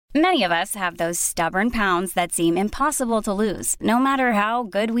Many of us have those stubborn pounds that seem impossible to lose, no matter how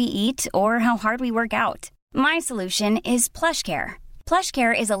good we eat or how hard we work out. My solution is PlushCare.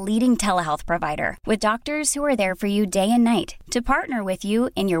 PlushCare is a leading telehealth provider with doctors who are there for you day and night to partner with you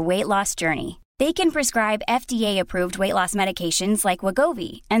in your weight loss journey. They can prescribe FDA-approved weight loss medications like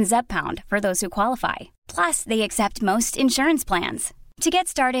Wegovy and Zepbound for those who qualify. Plus, they accept most insurance plans. To get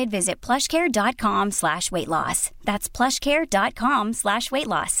started, visit plushcare.com/weightloss. That's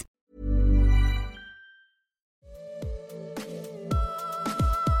plushcare.com/weightloss.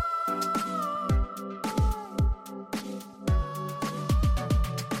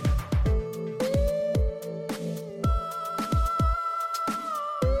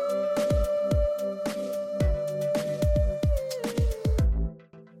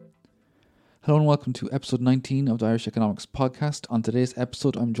 Hello and welcome to episode 19 of the Irish Economics Podcast. On today's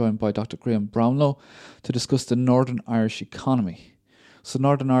episode, I'm joined by Dr. Graham Brownlow to discuss the Northern Irish economy. So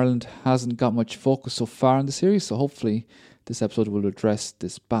Northern Ireland hasn't got much focus so far in the series, so hopefully this episode will address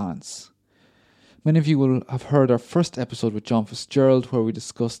this balance. Many of you will have heard our first episode with John Fitzgerald, where we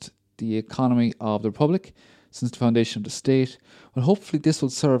discussed the economy of the Republic since the foundation of the state. Well, hopefully this will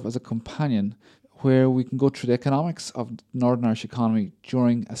serve as a companion where we can go through the economics of the Northern Irish economy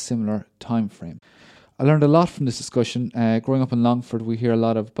during a similar time frame. I learned a lot from this discussion. Growing up in Longford, we hear a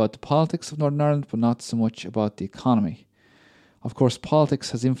lot about the politics of Northern Ireland, but not so much about the economy. Of course, politics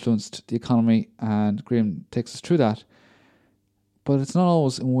has influenced the economy, and Graham takes us through that, but it's not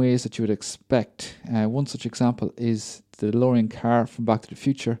always in ways that you would expect. One such example is the DeLorean car from Back to the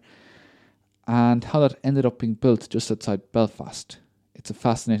Future, and how that ended up being built just outside Belfast. It's a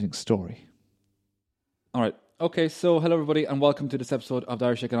fascinating story. All right. Okay, so hello everybody and welcome to this episode of the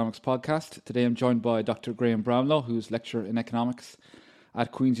Irish Economics Podcast. Today I'm joined by Dr. Graham Brownlow, who's lecturer in economics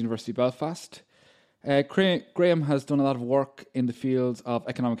at Queen's University Belfast. Graham has done a lot of work in the fields of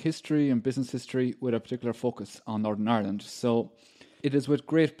economic history and business history with a particular focus on Northern Ireland. So it is with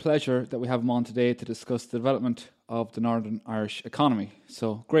great pleasure that we have him on today to discuss the development of the Northern Irish economy.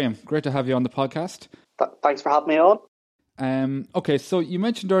 So Graham, great to have you on the podcast. Thanks for having me on. Okay, so you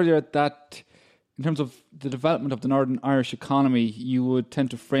mentioned earlier that in terms of the development of the Northern Irish economy, you would tend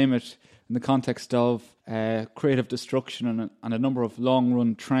to frame it in the context of creative destruction and a number of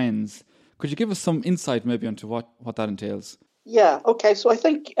long-run trends. Could you give us some insight maybe into what that entails? Yeah, okay. So I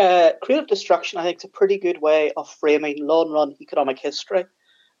think creative destruction, I think, is a pretty good way of framing long-run economic history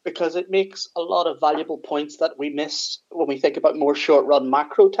because it makes a lot of valuable points that we miss when we think about more short-run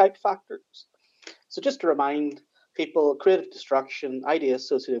macro-type factors. So just to remind people, creative destruction, idea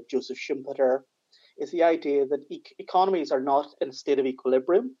associated with Joseph Schumpeter, is the idea that economies are not in a state of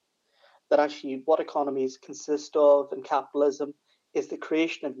equilibrium, that actually what economies consist of in capitalism is the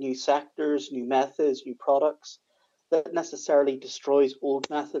creation of new sectors, new methods, new products that necessarily destroys old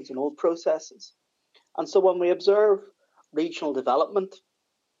methods and old processes. And so when we observe regional development,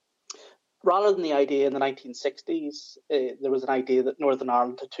 rather than the idea in the 1960s, there was an idea that Northern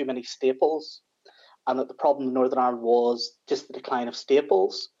Ireland had too many staples and that the problem in Northern Ireland was just the decline of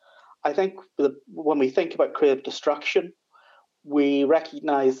staples. I think when we think about creative destruction, we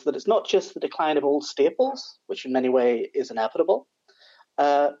recognize that it's not just the decline of old staples, which in many ways is inevitable,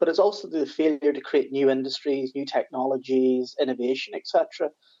 but it's also the failure to create new industries, new technologies, innovation,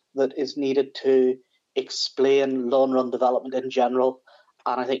 etc., that is needed to explain long-run development in general,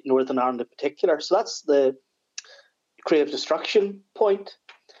 and I think Northern Ireland in particular. So that's the creative destruction point,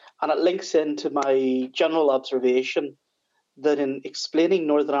 and it links into my general observation that in explaining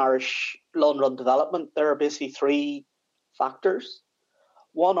Northern Irish long-run development, there are basically three factors.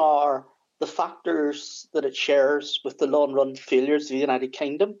 One are the factors that it shares with the long-run failures of the United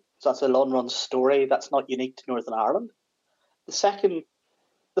Kingdom. So that's a long-run story that's not unique to Northern Ireland. The second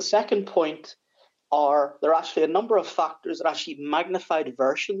point are there are actually a number of factors that are actually magnified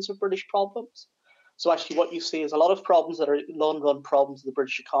versions of British problems. So actually what you see is a lot of problems that are long-run problems of the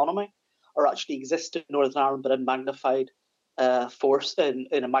British economy are actually exist in Northern Ireland, but in magnified force in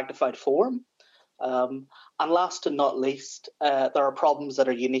a magnified form. And last and not least, there are problems that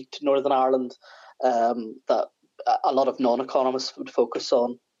are unique to Northern Ireland that a lot of non-economists would focus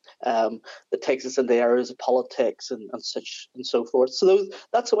on, that takes us into areas of politics and such and so forth. So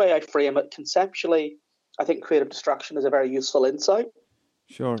that's the way I frame it. Conceptually, I think creative destruction is a very useful insight.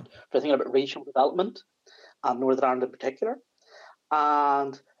 Sure. For thinking about regional development and Northern Ireland in particular.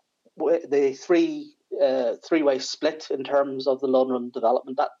 And the three-way split in terms of the long-run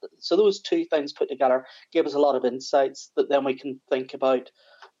development. So those two things put together give us a lot of insights that then we can think about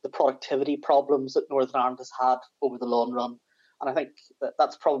the productivity problems that Northern Ireland has had over the long run. And I think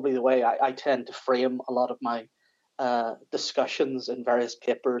that's probably the way I tend to frame a lot of my discussions in various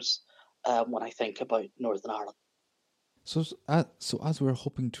papers when I think about Northern Ireland. So as we're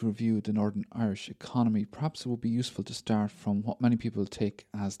hoping to review the Northern Irish economy, perhaps it would be useful to start from what many people take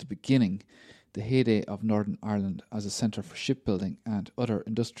as the beginning, the heyday of Northern Ireland as a centre for shipbuilding and other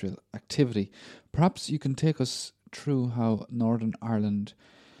industrial activity. Perhaps you can take us through how Northern Ireland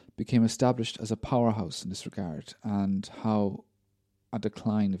became established as a powerhouse in this regard and how a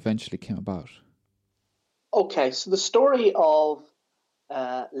decline eventually came about. Okay, so the story of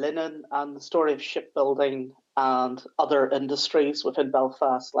linen and the story of shipbuilding and other industries within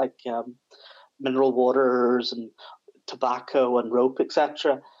Belfast, like mineral waters and tobacco and rope,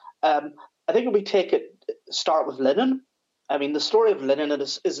 etc. I think if we start with linen. I mean, the story of linen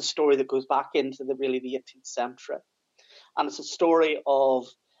is a story that goes back into the 18th century, and it's a story of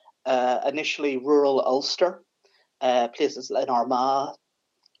initially rural Ulster, places in Armagh,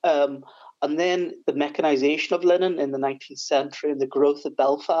 and then the mechanisation of linen in the 19th century and the growth of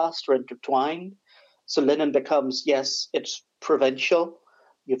Belfast are intertwined. So linen becomes, yes, it's provincial.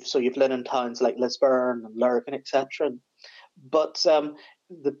 You've linen towns like Lisburn and Lurgan, etc. But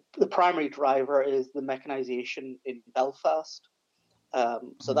the primary driver is the mechanisation in Belfast.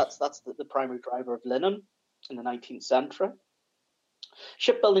 So that's the primary driver of linen in the 19th century.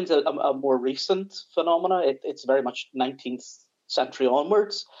 Shipbuilding's a more recent phenomena. It's very much 19th century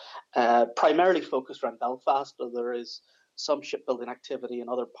onwards, primarily focused around Belfast, though there is some shipbuilding activity in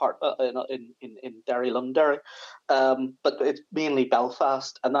other in Derry, Londonderry, but it's mainly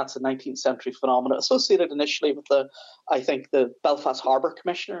Belfast, and that's a 19th century phenomenon associated initially with the Belfast Harbour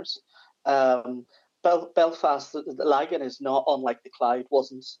Commissioners. Belfast, the Lagan is not unlike the Clyde,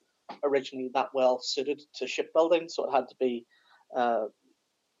 wasn't originally that well suited to shipbuilding, so it had to be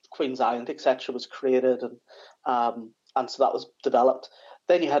Queen's Island, etc., was created, and so that was developed.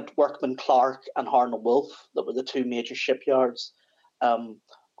 Then you had Workman Clark and Harland Wolff, that were the two major shipyards.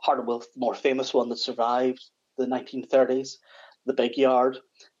 Harland Wolff, the more famous one that survived the 1930s, the big yard,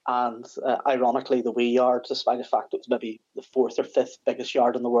 and ironically the wee yard, despite the fact it was maybe the fourth or fifth biggest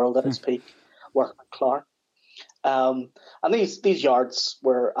yard in the world at its peak, Workman Clark. And these yards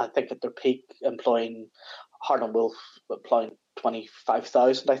were, I think, at their peak, employing Harland Wolff, employing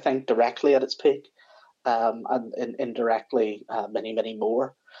 25,000, I think, directly at its peak. And indirectly many, many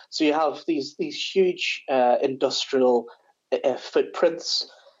more. So you have these huge industrial footprints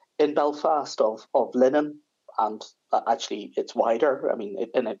in Belfast of linen, and actually it's wider. I mean,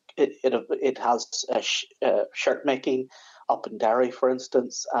 it has shirt making up in Derry, for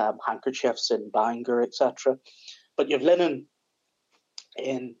instance, handkerchiefs in Bangor, etc. But you have linen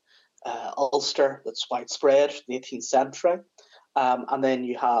in Ulster that's widespread in the 18th century. And then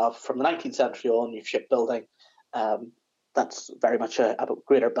you have, from the 19th century on, you have shipbuilding. That's very much a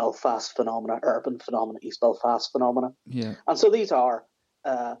greater Belfast phenomena, urban phenomena, East Belfast phenomena. Yeah. And so these are,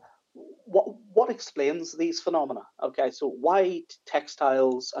 what explains these phenomena? Okay, so why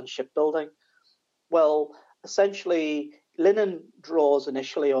textiles and shipbuilding? Well, essentially, linen draws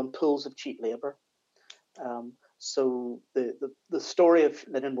initially on pools of cheap labour. So the story of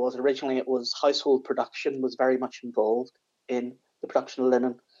linen was originally it was household production was very much involved in the production of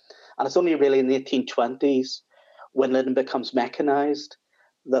linen. And it's only really in the 1820s when linen becomes mechanized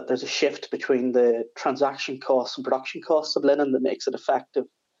that there's a shift between the transaction costs and production costs of linen that makes it effective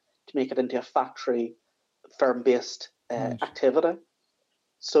to make it into a factory firm-based activity.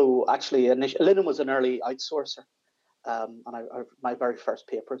 So actually, linen was an early outsourcer. And my very first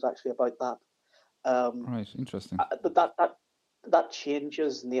paper is actually about that. Right, interesting. But that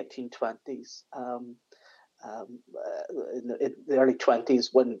changes in the 1820s. In the early 20s,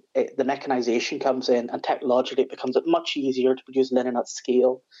 when the mechanization comes in and technologically it becomes much easier to produce linen at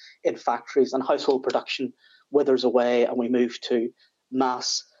scale in factories, and household production withers away and we move to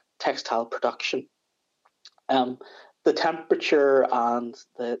mass textile production. The temperature and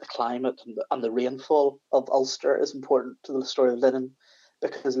the climate and the rainfall of Ulster is important to the story of linen,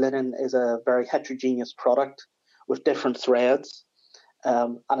 because linen is a very heterogeneous product with different threads,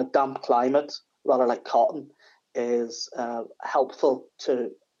 and a damp climate, rather like cotton, is helpful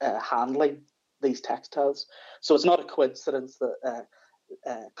to handling these textiles. So it's not a coincidence that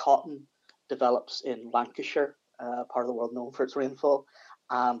cotton develops in Lancashire, part of the world known for its rainfall,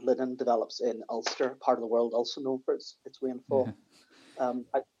 and linen develops in Ulster, part of the world also known for its rainfall. Yeah.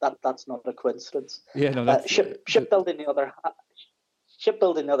 That's not a coincidence. Yeah, no, that's shipbuilding, on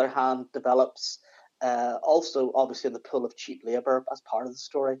the other hand, develops also obviously in the pool of cheap labour as part of the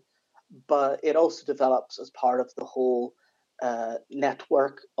story, but it also develops as part of the whole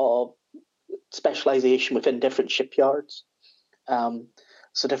network of specialisation within different shipyards.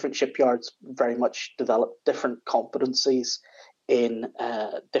 So different shipyards very much developed different competencies in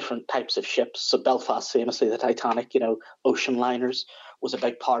different types of ships. So Belfast, famously, the Titanic, ocean liners was a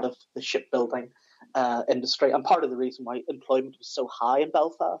big part of the shipbuilding industry. And part of the reason why employment was so high in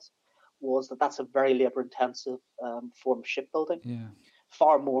Belfast was that that's a very labour-intensive form of shipbuilding. Yeah.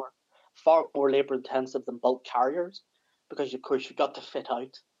 Far more labour-intensive than bulk carriers, because, of course, you've got to fit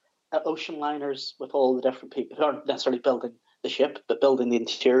out ocean liners with all the different people who aren't necessarily building the ship, but building the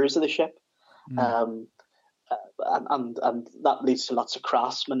interiors of the ship. And that leads to lots of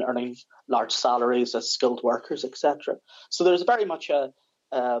craftsmen earning large salaries as skilled workers, etc. So there's very much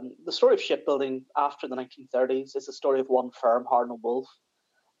the story of shipbuilding after the 1930s is the story of one firm, Harland and Wolff.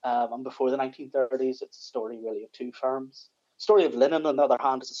 And before the 1930s, it's a story really of two firms. The story of linen, on the other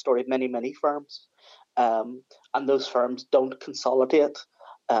hand, is a story of many, many firms. And those firms don't consolidate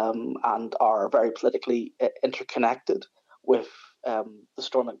and are very politically interconnected with the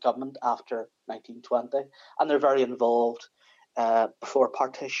Stormont government after 1920. And they're very involved before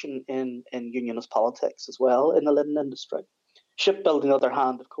partition in unionist politics as well in the linen industry. Shipbuilding, on the other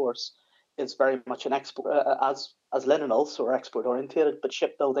hand, of course, is very much an export, as linen also are export oriented, but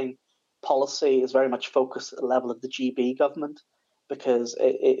shipbuilding policy is very much focused at the level of the GB government, because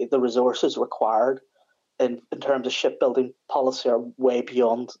the resources required in terms of shipbuilding policy are way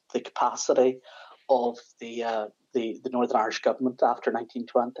beyond the capacity of the Northern Irish government after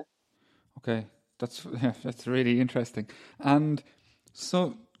 1920. Okay, that's really interesting. And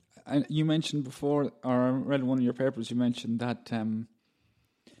so you mentioned before, or I read in one of your papers, you mentioned that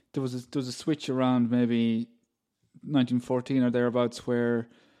there was a switch around maybe 1914 or thereabouts where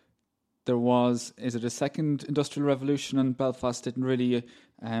there was, is it a second industrial revolution, and Belfast didn't really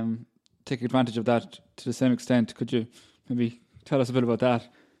take advantage of that to the same extent. Could you maybe tell us a bit about that?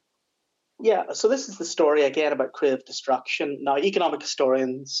 Yeah, so this is the story again about creative destruction. Now, economic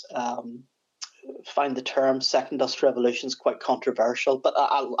historians find the term second industrial revolution is quite controversial, but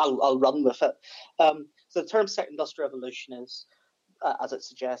I'll run with it. So the term second industrial revolution is, as it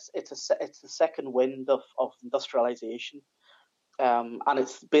suggests, it's the second wind of industrialization. And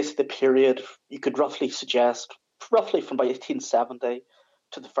it's basically the period, you could roughly suggest, roughly from about 1870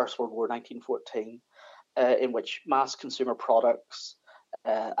 to the First World War, 1914, in which mass consumer products,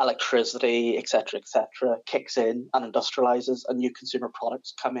 electricity, etc., kicks in and industrializes, and new consumer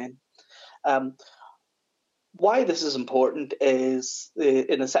products come in. Why this is important is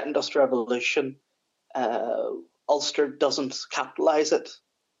in the Second Industrial Revolution, Ulster doesn't capitalise it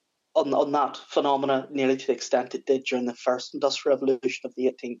on that phenomena nearly to the extent it did during the First Industrial Revolution of the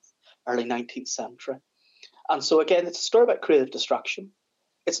 18th, early 19th century. And so again, it's a story about creative destruction.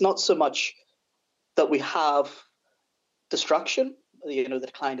 It's not so much that we have destruction, the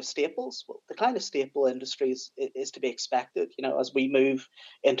decline of staples. Well, the decline of staple industries is to be expected, as we move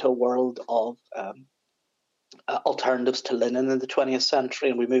into a world of alternatives to linen in the 20th century,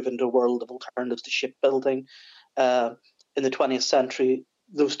 and we move into a world of alternatives to shipbuilding in the 20th century.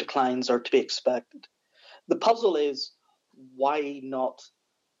 Those declines are to be expected. The puzzle is, why not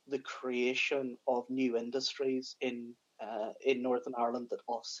the creation of new industries in Northern Ireland that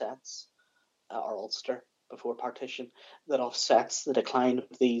offsets, or Ulster before partition, that offsets the decline of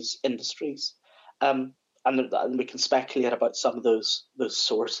these industries? And we can speculate about some of those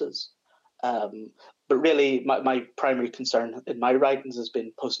sources. But really, my primary concern in my writings has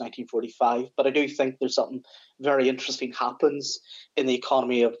been post-1945. But I do think there's something very interesting happens in the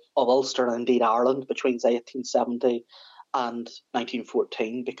economy of Ulster and indeed Ireland between, say, 1870 and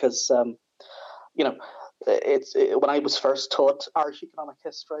 1914. Because, when I was first taught Irish economic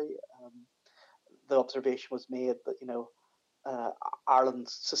history, the observation was made that, Ireland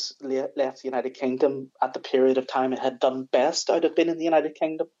left the United Kingdom at the period of time it had done best out of being in the United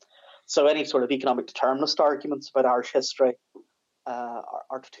Kingdom. So any sort of economic determinist arguments about Irish history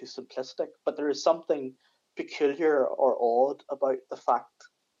are too simplistic. But there is something peculiar or odd about the fact,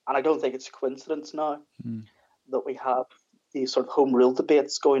 and I don't think it's a coincidence now, that we have these sort of home rule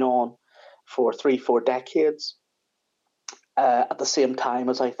debates going on for 3-4 decades at the same time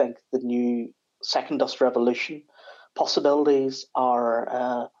as I think the new Second Industrial Revolution possibilities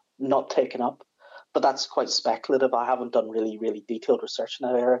are not taken up. But that's quite speculative. I haven't done really, really detailed research in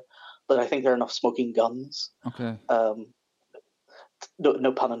that area. But I think there are enough smoking guns. Okay.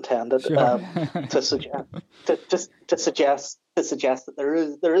 No pun intended. Sure. To suggest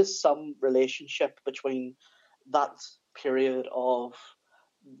that there is some relationship between that period of,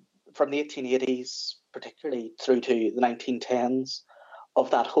 from the 1880s, particularly through to the 1910s,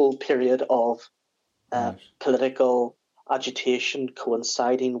 of that whole period of political agitation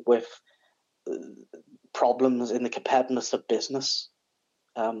coinciding with problems in the competitiveness of business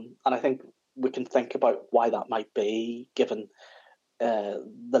And I think we can think about why that might be, given the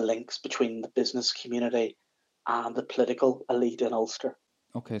links between the business community and the political elite in Ulster.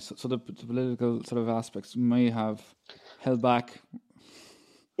 Okay, so the political sort of aspects may have held back.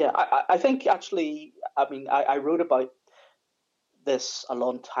 Yeah, I think actually, I wrote about this a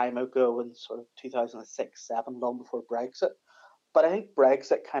long time ago in sort of 2006-07, long before Brexit. But I think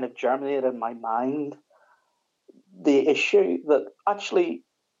Brexit kind of germinated in my mind the issue that actually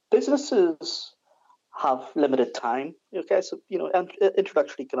businesses have limited time. Okay, so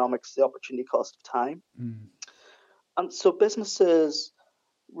introductory economics, the opportunity cost of time, and so businesses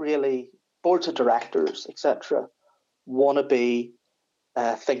really, boards of directors, etc., want to be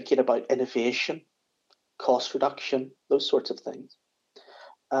thinking about innovation, cost reduction, those sorts of things.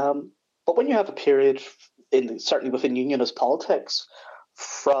 But when you have a period, certainly within unionist politics,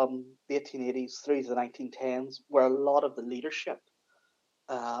 from the 1880s through to the 1910s, where a lot of the leadership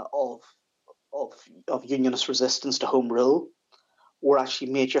of unionist resistance to home rule were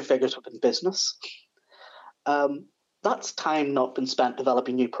actually major figures within business, that's time not been spent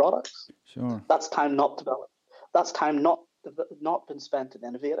developing new products. Sure. That's time not developed. That's time not been spent in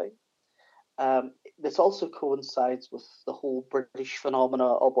innovating. This also coincides with the whole British phenomena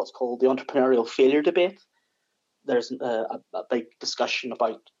of what's called the entrepreneurial failure debate. There's a big discussion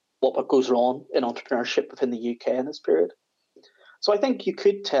about what goes wrong in entrepreneurship within the UK in this period. So I think you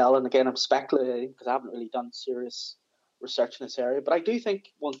could tell, and again, I'm speculating because I haven't really done serious research in this area, but I do think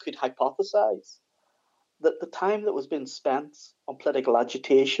one could hypothesize that the time that was being spent on political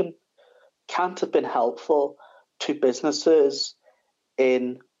agitation can't have been helpful to businesses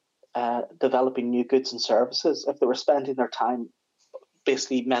in developing new goods and services if they were spending their time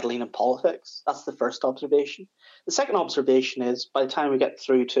basically meddling in politics. That's the first observation. The second observation is by the time we get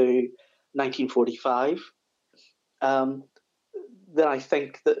through to 1945, then I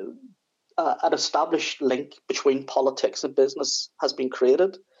think that an established link between politics and business has been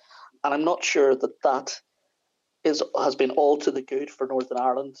created. And I'm not sure that has been all to the good for Northern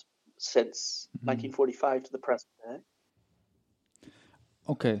Ireland since 1945 to the present day.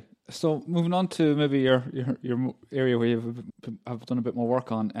 Okay, so moving on to maybe your area where you have done a bit more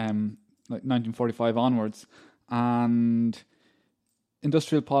work on, like 1945 onwards, and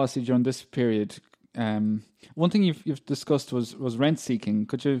industrial policy during this period. One thing you've discussed was rent seeking.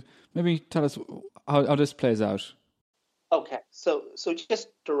 Could you maybe tell us how this plays out? Okay, so just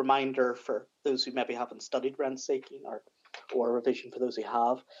a reminder for those who maybe haven't studied rent seeking, or a revision for those who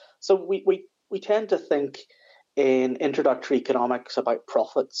have. So we tend to think in introductory economics about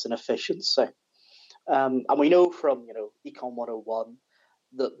profits and efficiency, and we know from Econ 101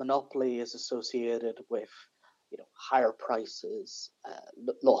 that monopoly is associated with higher prices,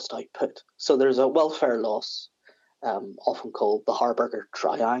 lost output. So there's a welfare loss, often called the Harburger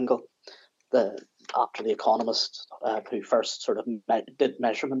triangle, after the economist who first sort of did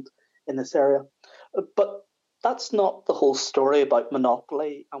measurement in this area. But that's not the whole story about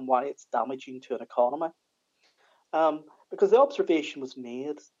monopoly and why it's damaging to an economy. Because the observation was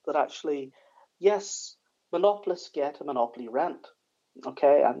made that actually, yes, monopolists get a monopoly rent,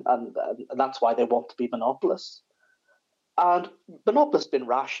 okay, and that's why they want to be monopolists. And monopolists being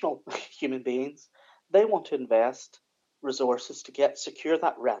rational human beings, they want to invest resources to secure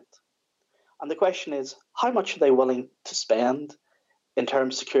that rent. And the question is, how much are they willing to spend in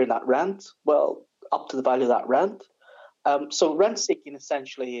terms of securing that rent? Well, up to the value of that rent. So rent seeking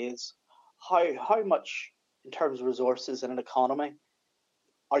essentially is how much in terms of resources in an economy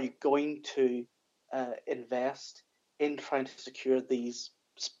are you going to invest in trying to secure these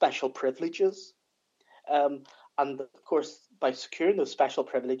special privileges? And of course, by securing those special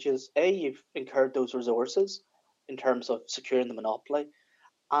privileges, you've incurred those resources in terms of securing the monopoly,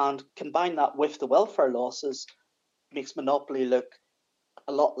 and combine that with the welfare losses makes monopoly look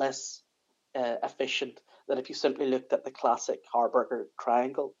a lot less efficient than if you simply looked at the classic Harburger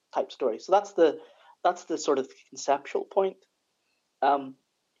triangle type story. So that's the sort of conceptual point.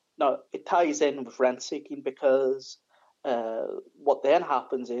 Now, it ties in with rent seeking because what then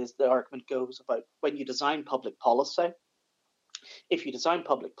happens is the argument goes about when you design public policy, if you design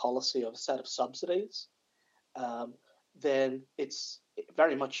public policy of a set of subsidies, then it's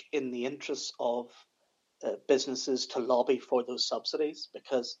very much in the interest of businesses to lobby for those subsidies,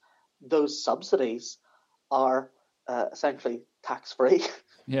 because those subsidies are essentially tax-free.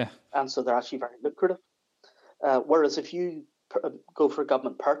 Yeah. And so they're actually very lucrative. Whereas if you go for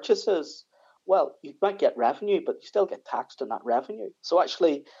government purchases, well, you might get revenue, but you still get taxed on that revenue. So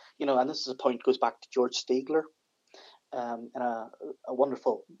actually, and this is a point goes back to George Stigler in a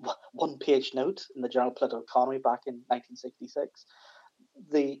wonderful one-page note in the Journal of Political Economy back in 1966.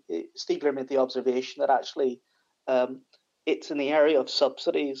 Stiegler made the observation that actually it's in the area of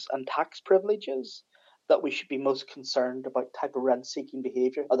subsidies and tax privileges that we should be most concerned about type of rent-seeking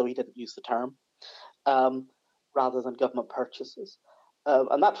behaviour, although he didn't use the term, rather than government purchases.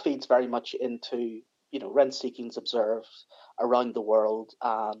 And that feeds very much into, rent-seeking's observed around the world,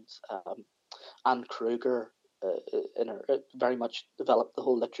 and Anne Kruger very much developed the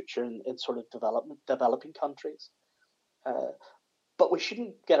whole literature in sort of developing countries. But we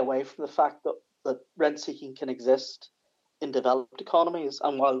shouldn't get away from the fact that rent-seeking can exist in developed economies,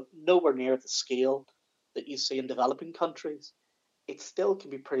 and while nowhere near the scale that you see in developing countries, it still can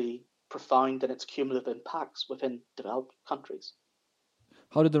be pretty profound in its cumulative impacts within developed countries.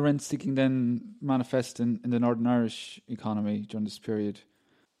 How did the rent-seeking then manifest in the Northern Irish economy during this period?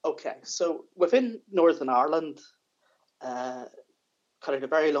 Okay, so within Northern Ireland, cutting a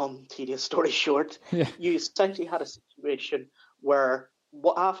very long, tedious story short, you essentially had a situation where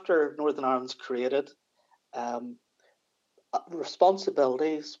after Northern Ireland's created,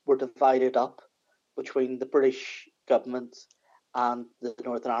 responsibilities were divided up between the British government and the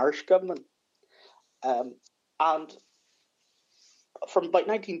Northern Irish government. And from about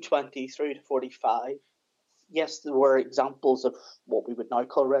 1920 through to 45, yes, there were examples of what we would now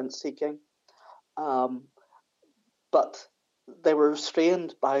call rent-seeking, but they were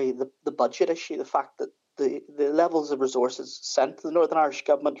restrained by the budget issue, the fact that the levels of resources sent to the Northern Irish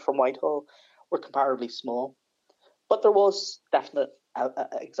government from Whitehall were comparatively small. But there was definite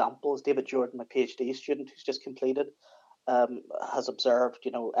examples. David Jordan, my PhD student who's just completed, has observed,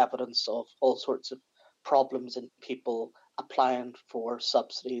 evidence of all sorts of problems in people applying for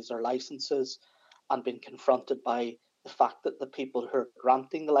subsidies or licenses and being confronted by the fact that the people who are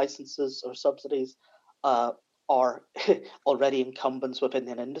granting the licenses or subsidies are already incumbents within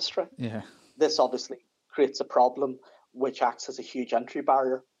an industry. Yeah. This obviously creates a problem which acts as a huge entry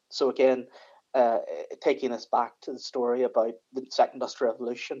barrier. So again, taking us back to the story about the Second Industrial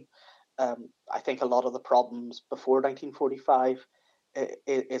Revolution, I think a lot of the problems before 1945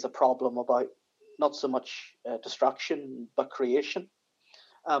 is a problem about not so much destruction, but creation.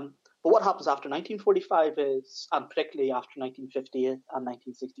 But what happens after 1945 is, and particularly after 1958 and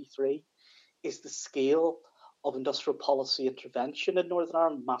 1963, is the scale of industrial policy intervention in Northern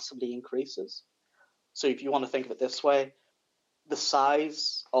Ireland massively increases. So if you want to think of it this way, the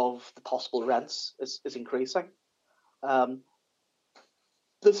size of the possible rents is increasing.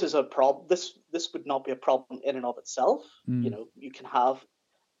 This is a problem. This would not be a problem in and of itself. You can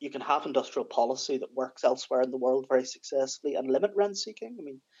have industrial policy that works elsewhere in the world very successfully and limit rent seeking. I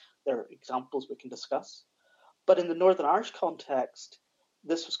mean, there are examples we can discuss. But in the Northern Irish context,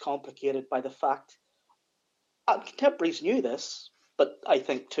 this was complicated by the fact, and contemporaries knew this, but I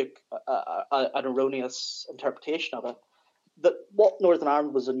think took an erroneous interpretation of it, that what Northern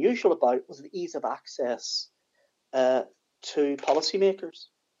Ireland was unusual about was the ease of access to policymakers.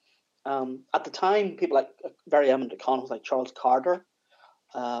 At the time, people like very eminent economists like Charles Carter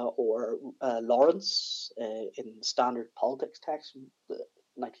or Lawrence in Standard Politics text from the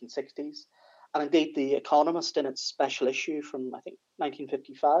 1960s, and indeed The Economist in its special issue from, I think,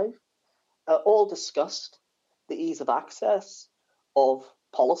 1955, all discussed the ease of access of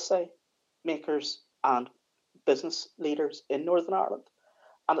policy makers and business leaders in Northern Ireland.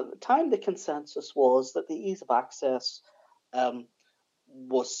 And at the time, the consensus was that the ease of access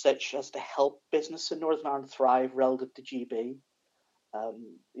was such as to help business in Northern Ireland thrive relative to GB.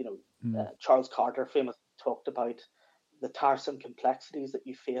 Charles Carter famously talked about the tiresome complexities that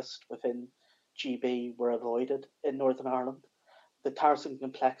you faced within GB were avoided in Northern Ireland. The tiresome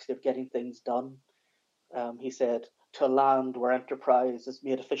complexity of getting things done, he said, to a land where enterprise is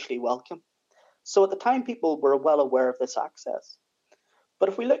made officially welcome. So at the time, people were well aware of this access. But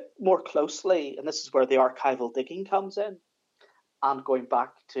if we look more closely, and this is where the archival digging comes in, and going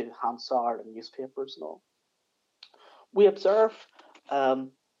back to Hansard and newspapers and all, we observe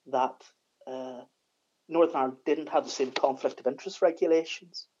that Northern Ireland didn't have the same conflict of interest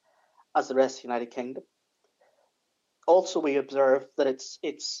regulations as the rest of the United Kingdom. Also, we observe that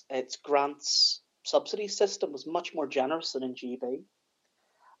its grants subsidy system was much more generous than in GB.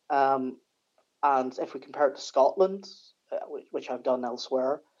 And if we compare it to Scotland, which I've done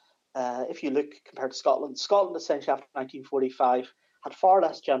elsewhere, if you look compared to Scotland essentially after 1945 had far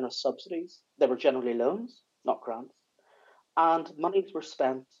less generous subsidies. They were generally loans, not grants. And monies were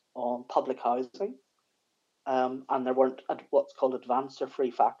spent on public housing, and there weren't what's called advanced or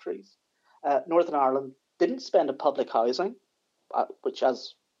free factories. Northern Ireland didn't spend on public housing, which,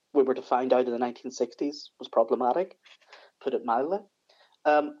 as we were to find out in the 1960s, was problematic, put it mildly,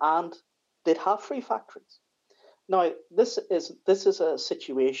 and they'd have free factories. Now, this is a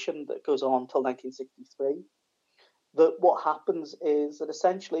situation that goes on until 1963. That what happens is that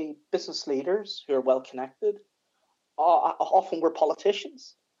essentially business leaders who are well connected often were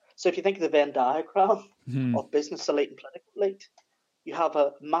politicians. So if you think of the Venn diagram of business elite and political elite, you have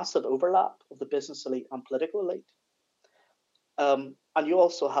a massive overlap of the business elite and political elite. And you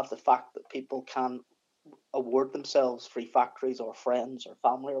also have the fact that people can award themselves free factories or friends or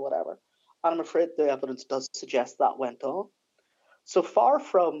family or whatever. And I'm afraid the evidence does suggest that went on. So far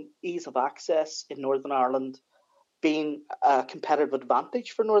from ease of access in Northern Ireland being a competitive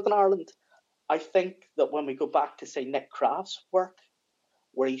advantage for Northern Ireland, I think that when we go back to, say, Nick Craft's work,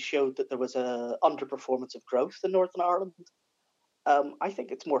 where he showed that there was an underperformance of growth in Northern Ireland, I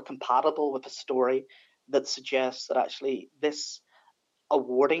think it's more compatible with a story that suggests that actually this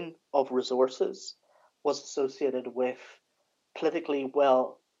awarding of resources was associated with politically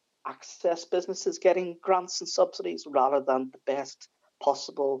well accessed businesses getting grants and subsidies rather than the best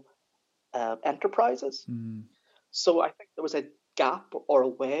possible enterprises. So I think there was a gap or a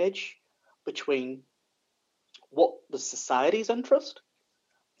wedge between what was society's interest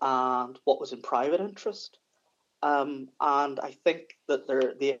and what was in private interest. And I think that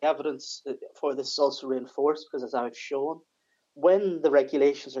the evidence for this is also reinforced because, as I've shown, when the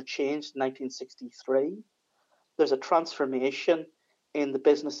regulations are changed in 1963, there's a transformation in the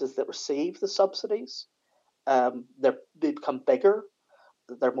businesses that receive the subsidies. They become bigger,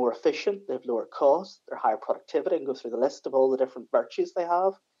 they're more efficient, they have lower costs, they're higher productivity, and go through the list of all the different virtues they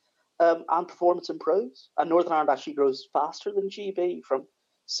have. And performance improves. And Northern Ireland actually grows faster than GB from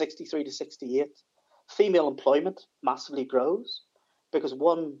 63 to 68. Female employment massively grows because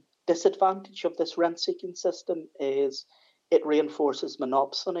one disadvantage of this rent-seeking system is it reinforces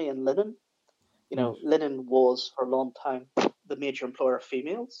monopsony in linen. Linen was for a long time the major employer of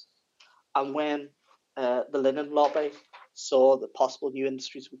females. And when the linen lobby saw that possible new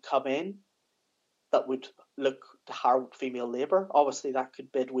industries would come in that would look to hire female labour, obviously that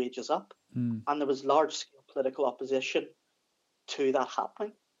could bid wages up. And there was large-scale political opposition to that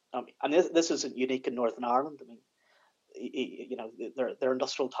happening. And this isn't unique in Northern Ireland. I mean, there are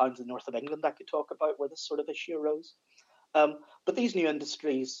industrial towns in the north of England I could talk about where this sort of issue arose. But these new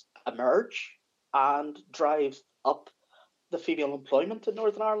industries emerge and drive up the female employment in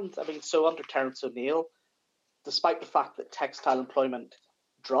Northern Ireland. I mean, so under Terence O'Neill, despite the fact that textile employment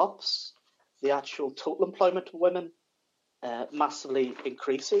drops, the actual total employment of women massively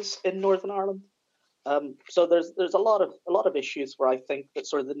increases in Northern Ireland. So there's a lot of issues where I think that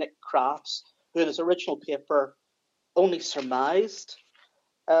sort of the Nick Crafts, who in his original paper only surmised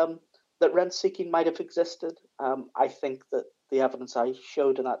that rent seeking might have existed. I think that the evidence I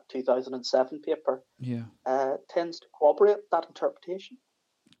showed in that 2007 paper tends to corroborate that interpretation.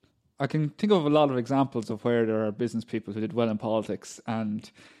 I can think of a lot of examples of where there are business people who did well in politics, and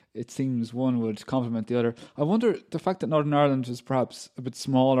it seems one would complement the other. I wonder, the fact that Northern Ireland is perhaps a bit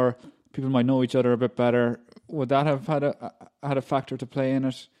smaller, people might know each other a bit better, would that have had a factor to play in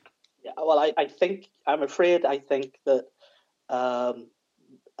it? Yeah, well, I think that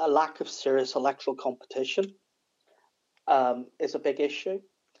a lack of serious electoral competition is a big issue,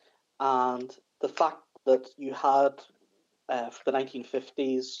 and the fact that you had for the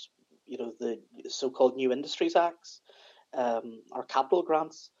 1950s, the so-called New Industries Acts or capital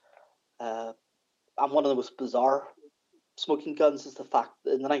grants, and one of the most bizarre smoking guns is the fact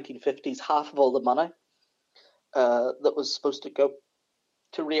that in the 1950s, half of all the money that was supposed to go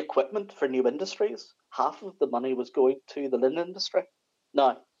to re-equipment for new industries, half of the money was going to the linen industry.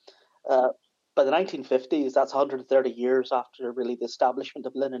 Now, by the 1950s, that's 130 years after really the establishment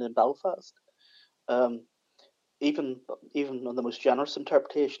of linen in Belfast. Even on the most generous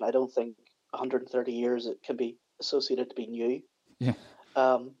interpretation, I don't think 130 years it can be associated to be new. Yeah.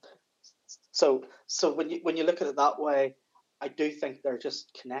 So when you look at it that way, I do think they're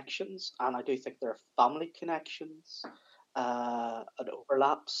just connections, and I do think there are family connections and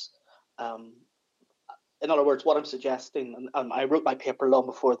overlaps. In other words, what I'm suggesting, and I wrote my paper long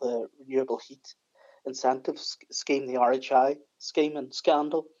before the renewable heat incentive scheme, the RHI scheme and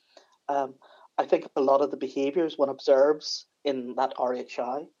scandal. I think a lot of the behaviours one observes in that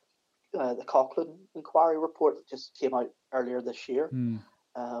RHI, the Coughlin inquiry report that just came out earlier this year,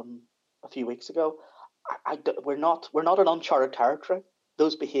 a few weeks ago, we're not in uncharted territory.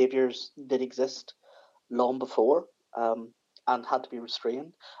 Those behaviours did exist long before and had to be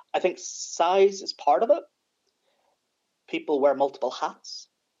restrained. I think size is part of it. People wear multiple hats.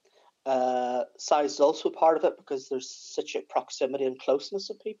 Size is also part of it because there's such a proximity and closeness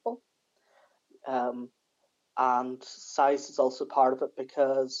of people. And size is also part of it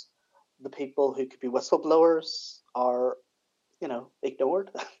because the people who could be whistleblowers are, ignored.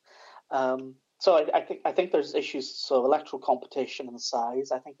 So I think there's issues. So electoral competition and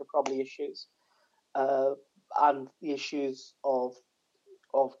size, I think, are probably issues, and the issues of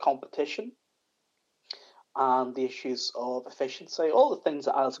competition and the issues of efficiency. All the things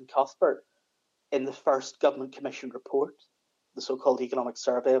that Alison Cuthbert in the first Government Commission report, the so-called Economic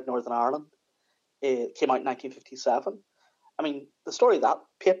Survey of Northern Ireland, it came out in 1957. I mean, the story of that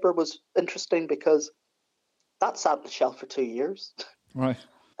paper was interesting because that sat on the shelf for 2 years. Right.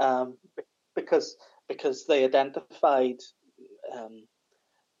 Because they identified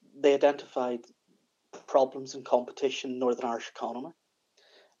problems in competition in Northern Irish economy.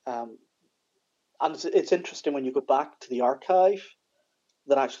 And it's interesting when you go back to the archive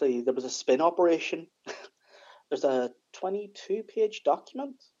that actually there was a spin operation. There's a 22-page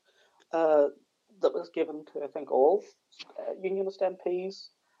document that was given to, I think, all Unionist MPs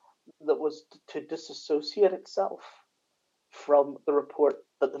that was to disassociate itself from the report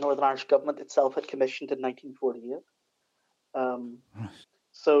that the Northern Irish government itself had commissioned in 1948. Right.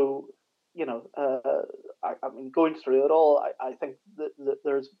 So, I mean, going through it all, I think that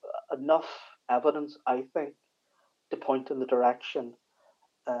there's enough evidence, I think, to point in the direction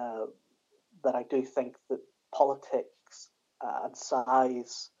that I do think that politics and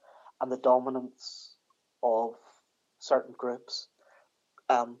size and the dominance of certain groups,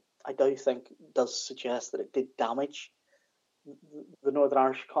 I do think does suggest that it did damage the Northern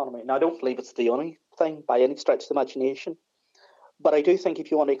Irish economy. Now, I don't believe it's the only thing by any stretch of the imagination, but I do think if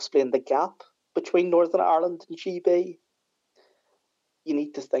you want to explain the gap between Northern Ireland and GB, you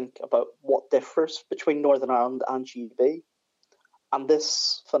need to think about what differs between Northern Ireland and GB. And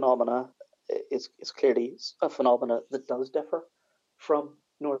this phenomena is clearly a phenomena that does differ from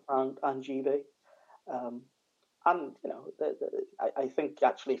Northern Ireland and GB. And I think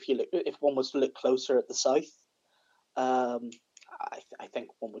actually, if one was to look closer at the south, I think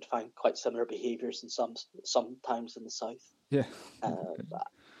one would find quite similar behaviours in sometimes in the south. Yeah.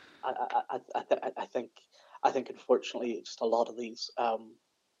 I think unfortunately, just a lot of these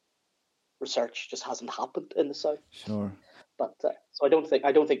research just hasn't happened in the south. Sure. But so I don't think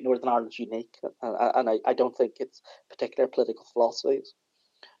Northern Ireland's unique, and I don't think it's particular political philosophies.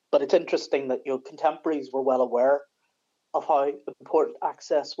 But it's interesting that contemporaries were well aware of how important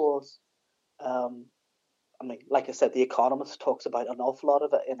access was. I mean, like I said, The Economist talks about an awful lot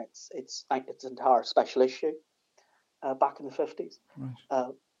of it in its entire special issue back in the 50s.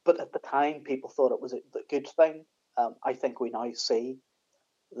 Right. But at the time, people thought it was a good thing. I think we now see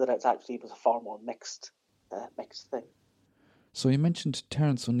that it actually was a far more mixed thing. So you mentioned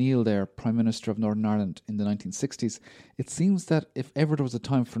Terence O'Neill there, Prime Minister of Northern Ireland in the 1960s. It seems that if ever there was a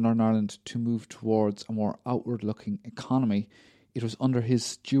time for Northern Ireland to move towards a more outward-looking economy, it was under his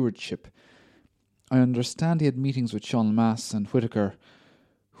stewardship. I understand he had meetings with Sean Lemass and Whitaker,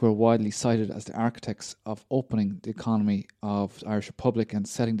 who are widely cited as the architects of opening the economy of the Irish Republic and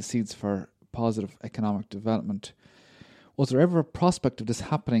setting the seeds for positive economic development. Was there ever a prospect of this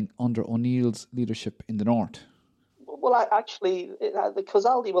happening under O'Neill's leadership in the North? Well, the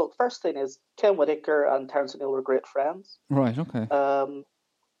causality, first thing is Ken Whitaker and Terence O'Neill were great friends. Right, okay.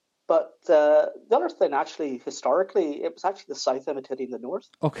 But the other thing, actually, historically, it was actually the South imitating the North.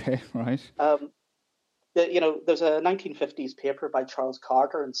 Okay, right. There's a 1950s paper by Charles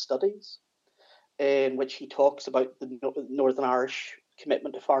Carter in Studies in which he talks about the Northern Irish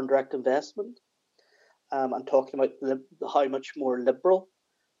commitment to foreign direct investment and talking about how much more liberal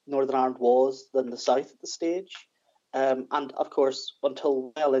Northern Ireland was than the South at the stage. And of course,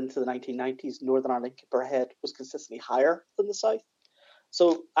 until well into the 1990s, Northern Ireland income per head was consistently higher than the South.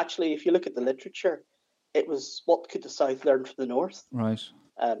 So actually, if you look at the literature, it was what could the South learn from the North? Right.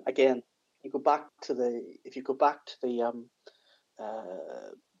 Again, if you go back to the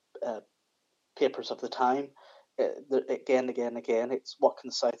papers of the time, again, it's what can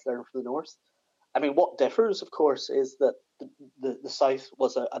the South learn from the North? I mean, what differs, of course, is that the South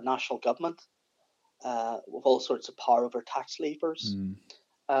was a national government with all sorts of power over tax levers.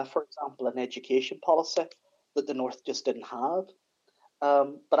 For example, an education policy that the North just didn't have.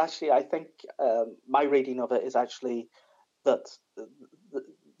 But actually, I think my reading of it is actually that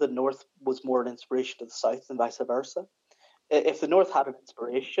the North was more an inspiration to the South than vice versa. If the North had an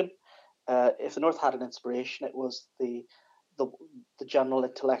inspiration, it was the general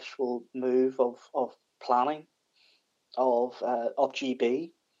intellectual move of planning of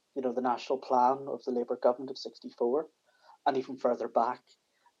GB. The national plan of the Labour government of '64, and even further back,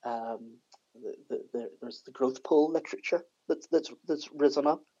 there's the growth poll literature that's risen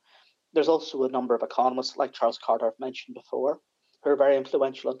up. There's also a number of economists like Charles Carter I've mentioned before, who are very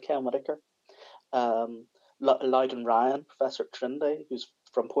influential on Ken Whitaker. Loudon Ryan, professor at Trinity, who's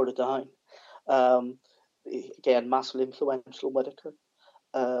from Portadown, again massively influential on Whitaker.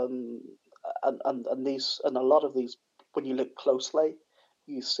 And these, and a lot of these, when you look closely,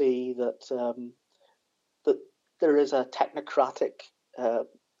 you see that that there is a technocratic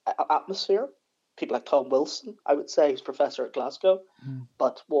atmosphere. People like Tom Wilson, I would say, who's professor at Glasgow,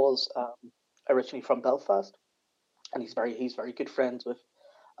 but was originally from Belfast, and he's very good friends with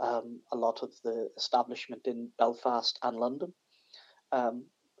a lot of the establishment in Belfast and London, and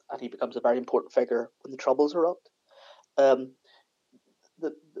he becomes a very important figure when the Troubles erupt.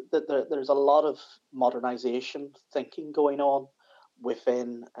 There's a lot of modernisation thinking going on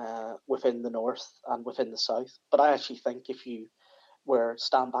within the North and within the South. But I actually think if you were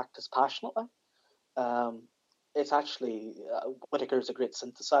stand back dispassionately, it's actually Whitaker is a great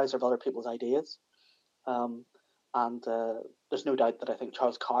synthesizer of other people's ideas. And there's no doubt that I think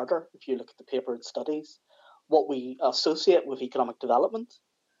Charles Carter, if you look at the paper and studies, what we associate with economic development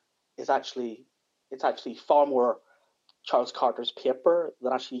is actually far more Charles Carter's paper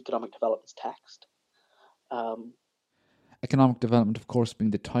than actually economic development's text. Economic development, of course, being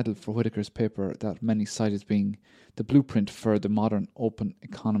the title for Whitaker's paper that many cite as being the blueprint for the modern open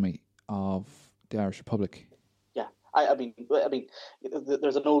economy of the Irish Republic. Yeah, I mean,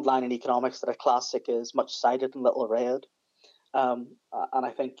 there's an old line in economics that a classic is much cited and little read, and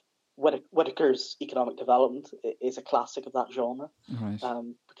I think Whitaker's economic development is a classic of that genre. Right.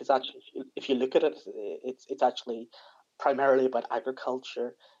 Because actually, if you look at it, it's actually primarily about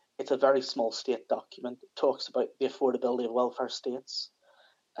agriculture. It's a very small state document. It talks about the affordability of welfare states.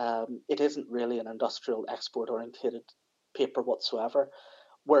 It isn't really an industrial export-oriented paper whatsoever.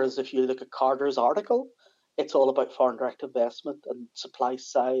 Whereas if you look at Carter's article, it's all about foreign direct investment and supply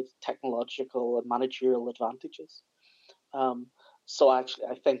side, technological and managerial advantages. So actually,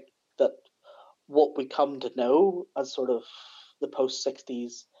 I think that what we come to know as sort of the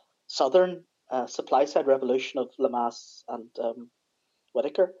post-60s Southern supply side revolution of Lemass and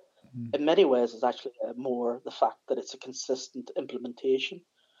Whitaker, in many ways, is actually more the fact that it's a consistent implementation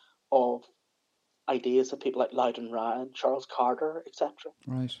of ideas of people like Loudon Ryan, Charles Carter, etc.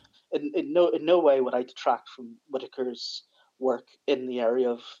 Right. In no way would I detract from Whitaker's work in the area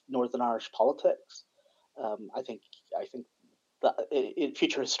of Northern Irish politics. I think that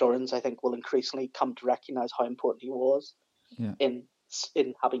future historians, I think, will increasingly come to recognise how important he was in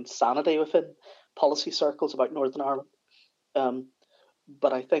having sanity within policy circles about Northern Ireland.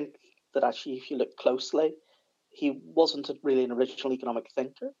 But I think that actually, if you look closely, he wasn't really an original economic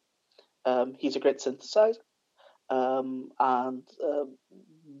thinker. He's a great synthesizer.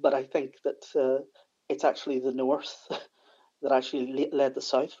 But I think that it's actually the North that actually led the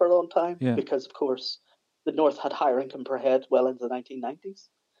South for a long time, because, of course, the North had higher income per head well into the 1990s.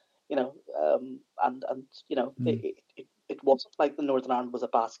 It wasn't like the Northern Ireland was a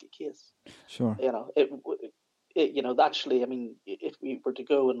basket case. Sure. Actually, I mean, if we were to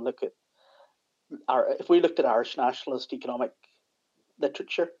go and look at if we looked at Irish nationalist economic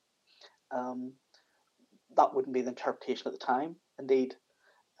literature, that wouldn't be the interpretation at the time. Indeed,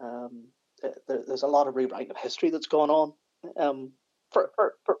 there's a lot of rewriting of history that's gone on for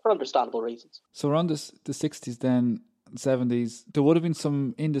understandable reasons. So around the 60s then, 70s, there would have been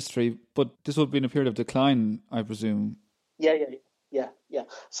some industry, but this would have been a period of decline, I presume. Yeah.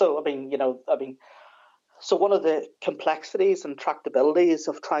 So, so one of the complexities and tractabilities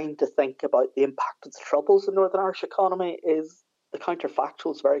of trying to think about the impact of the Troubles in Northern Irish economy is the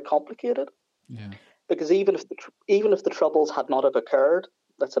counterfactual is very complicated. Yeah. Because even if the Troubles had not have occurred,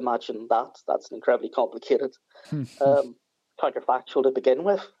 let's imagine that's an incredibly complicated counterfactual to begin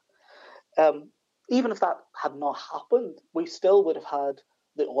with. Even if that had not happened, we still would have had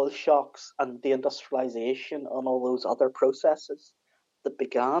the oil shocks and deindustrialization and all those other processes that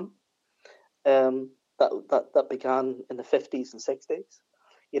began. That began in the 50s and 60s.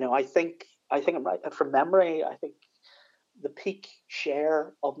 I think I'm right. From memory, I think the peak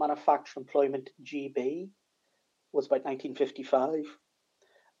share of manufacturing employment in GB was about 1955.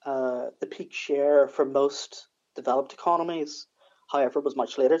 The peak share for most developed economies, however, was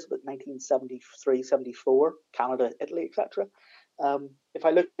much later. It's about 1973, 74, Canada, Italy, etc. If I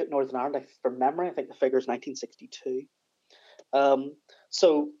look at Northern Ireland, from memory, I think the figure is 1962.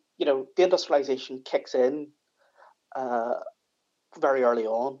 So, deindustrialization kicks in very early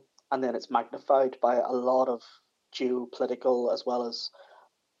on, and then it's magnified by a lot of geopolitical as well as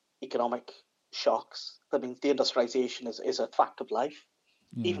economic shocks. I mean, deindustrialization is a fact of life.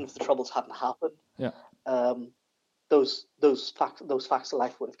 Yeah. Even if the Troubles hadn't happened, those facts of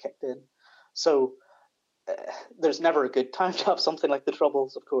life would have kicked in. So there's never a good time to have something like the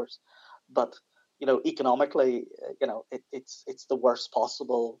Troubles, of course, but economically, it's the worst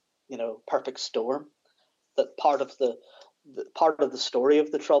possible, perfect storm. That part of the story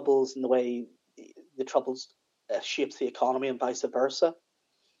of the Troubles and the way the Troubles shapes the economy and vice versa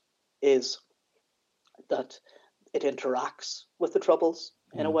is that it interacts with the Troubles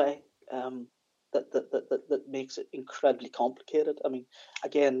in a way that makes it incredibly complicated. I mean,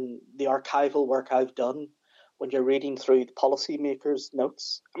 again, the archival work I've done, when you're reading through the policymakers'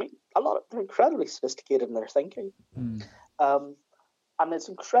 notes, I mean, they're incredibly sophisticated in their thinking. And it's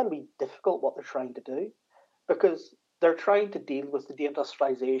incredibly difficult what they're trying to do, because they're trying to deal with the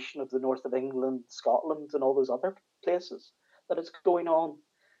deindustrialization of the north of England, Scotland, and all those other places that is going on,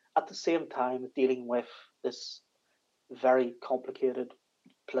 at the same time dealing with this very complicated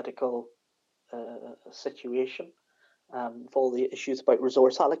political situation, with all the issues about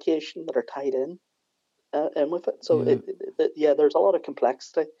resource allocation that are tied in with it. So there's a lot of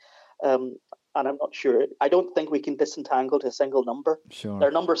complexity, and I'm not sure. I don't think we can disentangle to a single number. Sure. There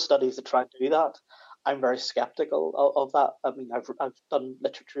are a number of studies that try to do that. I'm very skeptical of that. I mean, I've done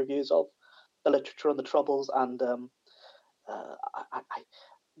literature reviews of the literature on the Troubles, and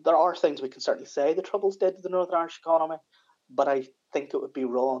there are things we can certainly say the Troubles did to the Northern Irish economy, but I think it would be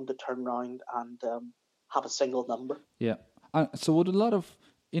wrong to turn around and have a single number. Yeah. So would a lot of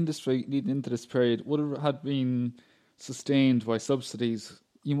industry leading into this period would have had been sustained by subsidies?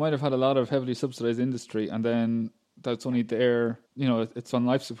 You might have had a lot of heavily subsidized industry, and then that's only there, it's on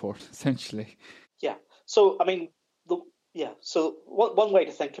life support, essentially. Yeah. So, I mean, So one way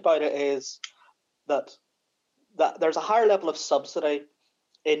to think about it is that there's a higher level of subsidy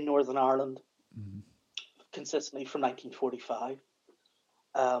in Northern Ireland consistently from 1945.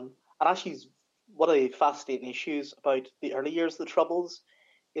 And actually, one of the fascinating issues about the early years of the Troubles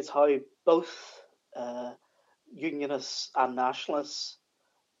is how both unionists and nationalists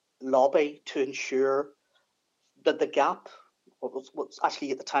lobby to ensure that the gap, what's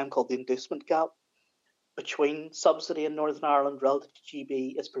actually at the time called the inducement gap, between subsidy in Northern Ireland relative to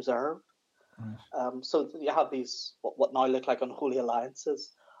GB is preserved. Right. So you have these what now look like unholy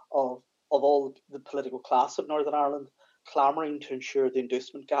alliances of all the political class of Northern Ireland clamouring to ensure the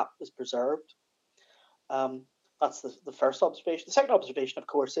inducement gap is preserved. That's the first observation. The second observation, of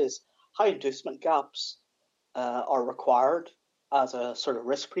course, is how inducement gaps are required as a sort of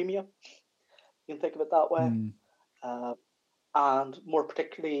risk premium. You can think of it that way. And more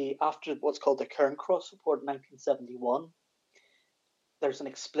particularly after what's called the Cairncross Report in 1971, there's an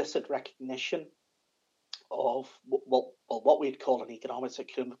explicit recognition of what we'd call an economics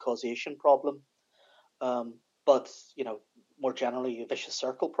accumulative causation problem, but more generally a vicious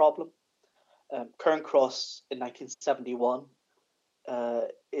circle problem. Cairncross in 1971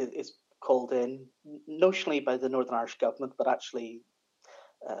 is called in notionally by the Northern Irish government, but actually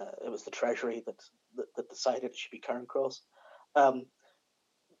it was the Treasury that decided it should be Cairncross.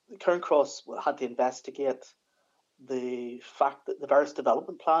 Cairncross had to investigate the fact that the various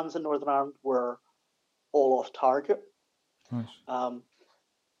development plans in Northern Ireland were all off target. Right.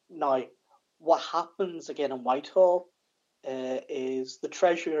 Now, what happens again in Whitehall is the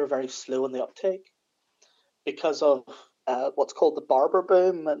Treasury are very slow in the uptake because of what's called the barber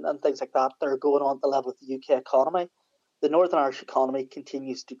boom and things like that that are going on at the level of the UK economy. The Northern Irish economy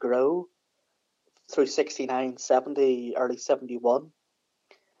continues to grow through 69, 70, early 71.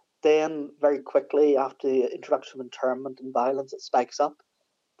 Then very quickly after the introduction of internment and violence, it spikes up.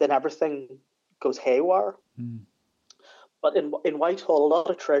 Then everything goes haywire. But in Whitehall, a lot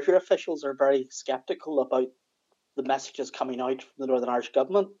of Treasury officials are very sceptical about the messages coming out from the Northern Irish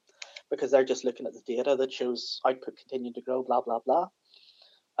government because they're just looking at the data that shows output continuing to grow, blah, blah, blah.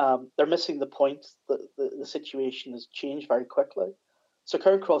 They're missing the point that the situation has changed very quickly. So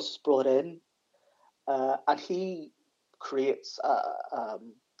Cairncross is brought in and he creates,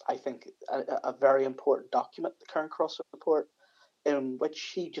 I think, a very important document, the Cairncross Report, in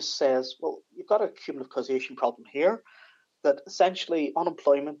which he just says, well, you've got a cumulative causation problem here, that essentially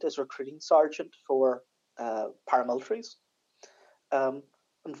unemployment is recruiting sergeant for paramilitaries.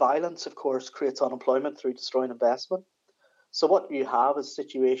 And violence, of course, creates unemployment through destroying investment. So what you have is a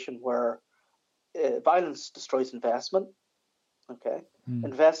situation where violence destroys investment. Okay,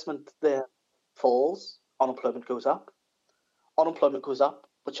 investment then falls, unemployment goes up. Unemployment goes up,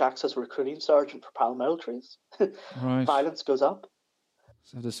 which acts as a recruiting sergeant for paramilitaries. Right. Violence goes up.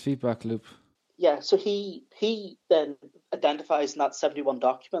 So this feedback loop. Yeah, so he then identifies in that 71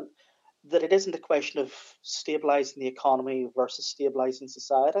 document that it isn't a question of stabilising the economy versus stabilising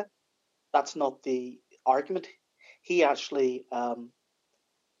society. That's not the argument. He actually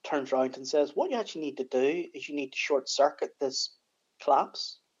turns around and says, what you actually need to do is you need to short circuit this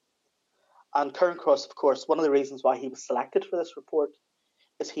collapse. And Cairncross, of course, one of the reasons why he was selected for this report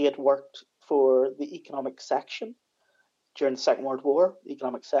is he had worked for the economic section during the Second World War. The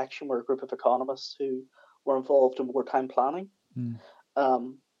economic section were a group of economists who were involved in wartime planning.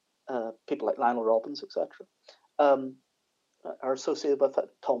 People like Lionel Robbins, etc., are associated with it.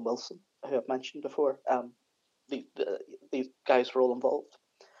 Tom Wilson, who I've mentioned before. These guys were all involved.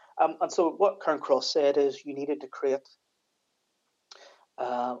 And so what Cairncross said is you needed to create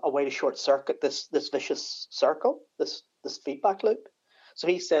a way to short circuit this vicious circle, this feedback loop. So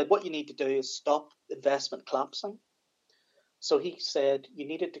he said what you need to do is stop investment collapsing. So he said you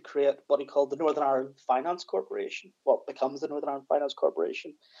needed to create what he called the Northern Ireland Finance Corporation, what becomes the Northern Ireland Finance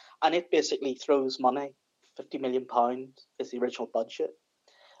Corporation. And it basically throws money, £50 million is the original budget,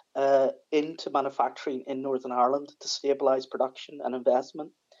 into manufacturing in Northern Ireland to stabilise production and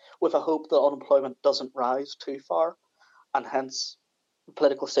investment, with a hope that unemployment doesn't rise too far, and hence the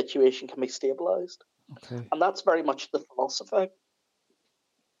political situation can be stabilised. Okay. And that's very much the philosophy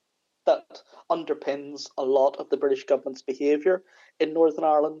that underpins a lot of the British government's behaviour in Northern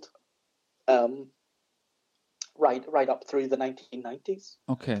Ireland, right up through the 1990s.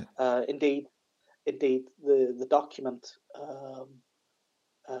 Okay. Indeed, the document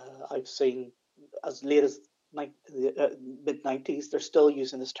I've seen as late as the mid-90s, they're still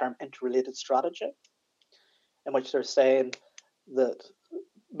using this term interrelated strategy, in which they're saying that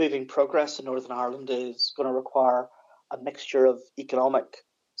moving progress in Northern Ireland is going to require a mixture of economic,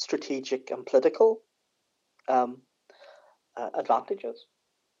 strategic and political advantages.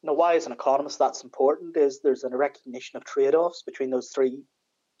 Now, why as an economist that's important is there's a recognition of trade-offs between those three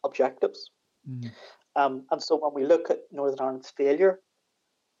objectives. And so when we look at Northern Ireland's failure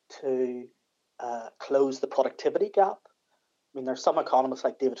to close the productivity gap, I mean, there's some economists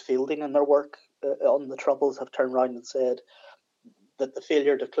like David Fielding in their work on the Troubles have turned around and said that the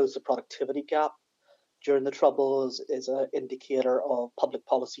failure to close the productivity gap during the Troubles is an indicator of public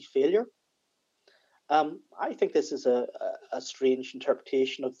policy failure. I think this is a strange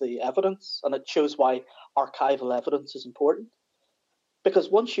interpretation of the evidence, and it shows why archival evidence is important. Because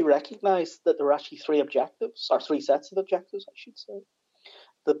once you recognise that there are actually three objectives, or three sets of objectives, I should say,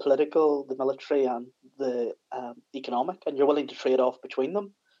 the political, the military, and the economic, and you're willing to trade off between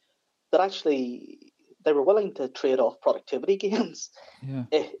them, that actually they were willing to trade off productivity gains. Yeah.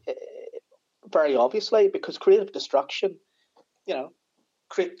 Very obviously, because creative destruction,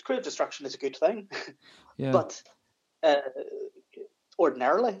 creative destruction is a good thing. Yeah. But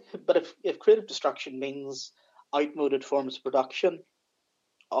ordinarily, but if creative destruction means outmoded forms of production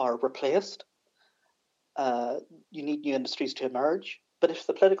are replaced, you need new industries to emerge. But if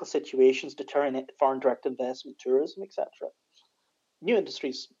the political situations deterring foreign direct investment, tourism, etc., new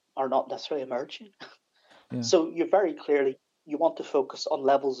industries are not necessarily emerging. Yeah. So you very clearly, you want to focus on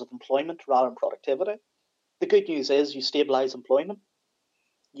levels of employment rather than productivity. The good news is you stabilise employment.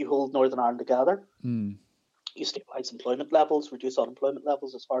 You hold Northern Ireland together. You stabilise employment levels, reduce unemployment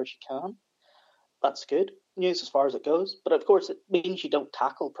levels as far as you can. That's good news as far as it goes. But of course, it means you don't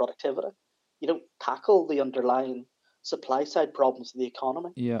tackle productivity. You don't tackle the underlying supply side problems of the economy.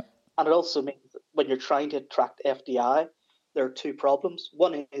 Yeah. And it also means that when you're trying to attract FDI, there are two problems.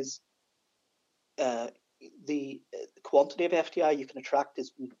 One is the quantity of FDI you can attract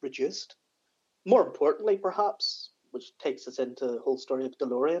is reduced. More importantly, perhaps, which takes us into the whole story of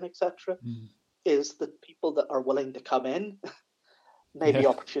DeLorean, etc., is that people that are willing to come in may be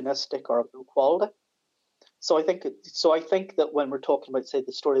opportunistic or of low quality. So I think that when we're talking about, say,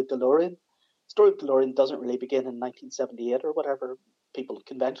 the story of DeLorean doesn't really begin in 1978 or whatever people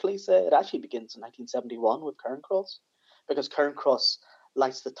conventionally say. It actually begins in 1971 with Cairncross, because Cairncross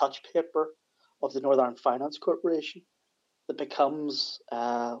lights the touch paper of the Northern Ireland Finance Corporation that becomes,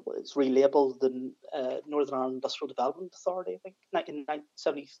 it's relabeled the Northern Ireland Industrial Development Authority, I think, in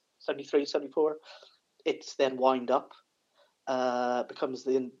 1973, 74. It's then wound up, becomes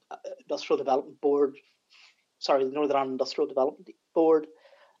the Industrial Development Board, the Northern Ireland Industrial Development Board,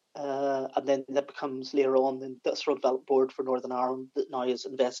 and then that becomes later on the Industrial Development Board for Northern Ireland that now is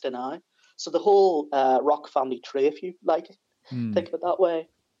Invest NI. So the whole Rock family tree, if you like, think of it that way,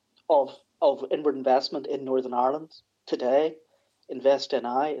 of inward investment in Northern Ireland today, Invest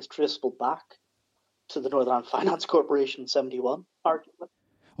NI is traceable back to the Northern Ireland Finance Corporation in 71, arguably.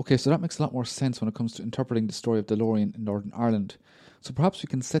 Okay, so that makes a lot more sense when it comes to interpreting the story of DeLorean in Northern Ireland. So perhaps we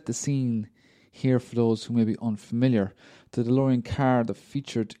can set the scene here for those who may be unfamiliar. The DeLorean car that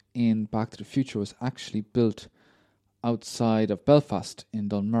featured in Back to the Future was actually built outside of Belfast in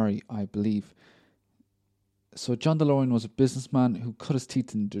Dunmurry, I believe. So John DeLorean was a businessman who cut his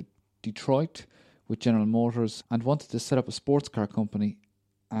teeth in Detroit with General Motors and wanted to set up a sports car company,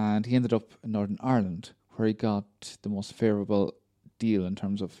 and he ended up in Northern Ireland where he got the most favourable deal in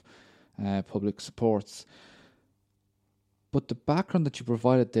terms of public supports. But the background that you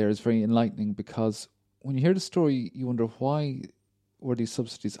provided there is very enlightening, because when you hear the story you wonder why were these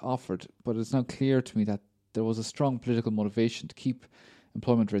subsidies offered, but it's now clear to me that there was a strong political motivation to keep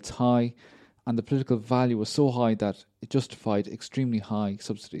employment rates high, and the political value was so high that it justified extremely high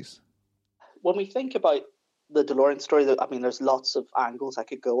subsidies. When we think about the DeLorean story, there's lots of angles I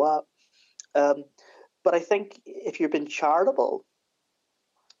could go at. But I think if you've been charitable,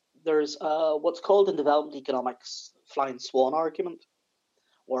 there's what's called in development economics flying swan argument,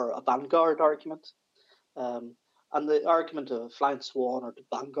 or a vanguard argument. And the argument of flying swan or the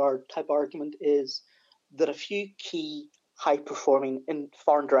vanguard type argument is that a few key high-performing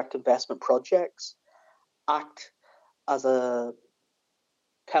foreign direct investment projects act as a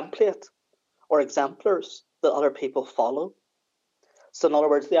template or exemplars that other people follow. So in other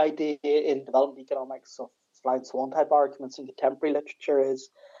words, the idea in development economics of flying swan type arguments in contemporary literature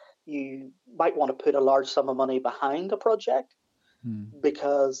is you might want to put a large sum of money behind a project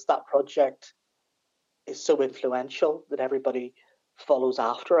because that project is so influential that everybody follows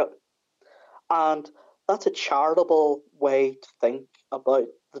after it. And that's a charitable way to think about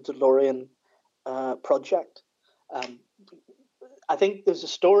the DeLorean project. I think there's a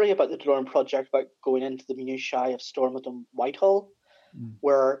story about the DeLorean project about going into the minutiae of Stormont and Whitehall,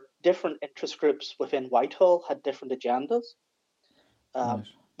 where different interest groups within Whitehall had different agendas. Right.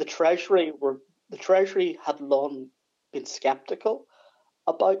 The Treasury had long been sceptical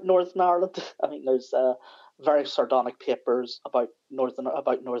about Northern Ireland. I mean, there's very sardonic papers about Northern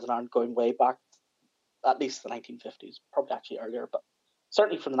Ireland going way back, at least the 1950s, probably actually earlier, but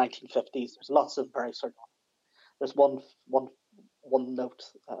certainly from the 1950s. There's lots of very sardonic. There's one note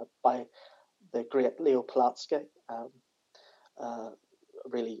by the great Leo Polatsky, a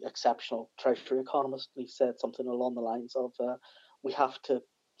really exceptional Treasury economist. He said something along the lines of, "We have to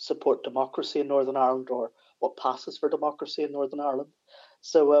support democracy in Northern Ireland, or what passes for democracy in Northern Ireland."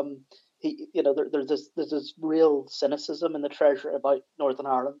 So there's this real cynicism in the Treasury about Northern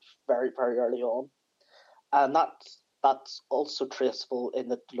Ireland very, very early on, and that's also traceable in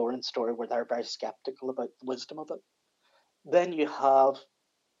the DeLorean story, where they're very sceptical about the wisdom of it. Then you have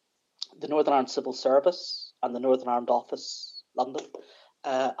the Northern Ireland Civil Service and the Northern Ireland Office, London,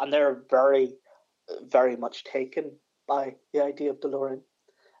 and they're very, very much taken by the idea of DeLorean.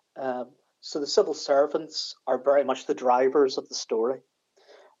 So the civil servants are very much the drivers of the story.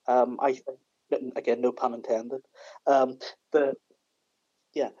 I think, again, no pun intended. So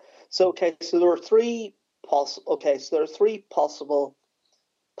there are three possible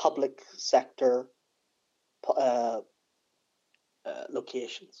public sector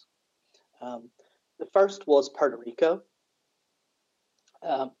locations. The first was Puerto Rico.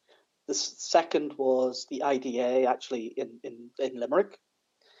 The second was the IDA, actually in Limerick,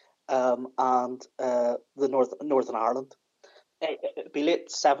 and the Northern Ireland. It'd be late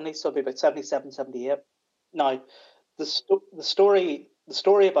 70s, so it'd be about 77, 78. Now, the story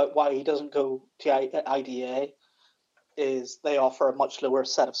about why he doesn't go to IDA is they offer a much lower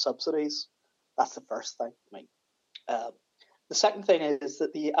set of subsidies. That's the first thing. The second thing is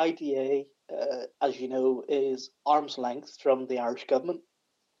that the IDA, as you know, is arm's length from the Irish government.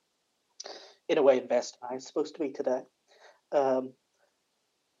 In a way, InvestNI is supposed to be today. The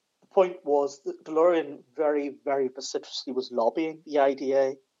point was that DeLorean very, very vociferously was lobbying the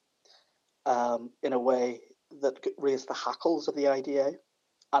IDA in a way that raised the hackles of the IDA,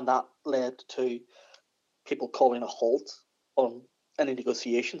 and that led to people calling a halt on any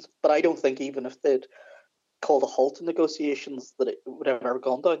negotiations. But I don't think even if they'd called a halt in negotiations that it would have ever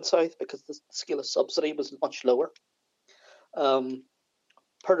gone down south, because the scale of subsidy was much lower.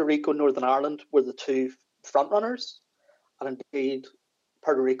 Puerto Rico and Northern Ireland were the two frontrunners, and indeed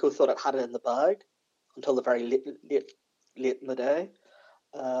Puerto Rico thought it had it in the bag until the very late in the day.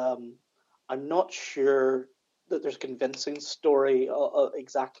 I'm not sure that there's a convincing story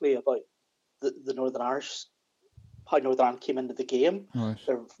exactly about the Northern Irish, how Northern Ireland came into the game. Right.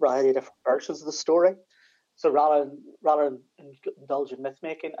 There are a variety of different versions of the story. So rather than indulge in myth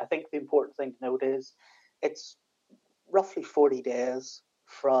making, I think the important thing to note is it's roughly 40 days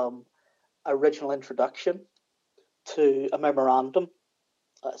from original introduction to a memorandum,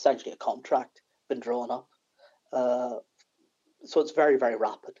 essentially a contract, been drawn up. So it's very, very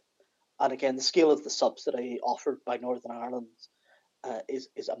rapid. And again, the scale of the subsidy offered by Northern Ireland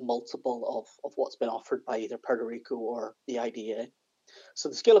is a multiple of what's been offered by either Puerto Rico or the IDA. So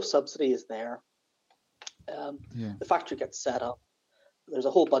the scale of subsidy is there. The factory gets set up. There's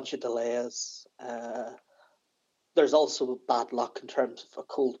a whole bunch of delays. There's also bad luck in terms of a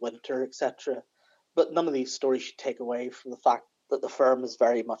cold winter, etc. But none of these stories should take away from the fact that the firm is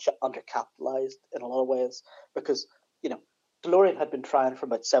very much undercapitalized in a lot of ways, because, DeLorean had been trying from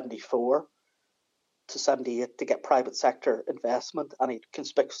about 74 to 78 to get private sector investment, and he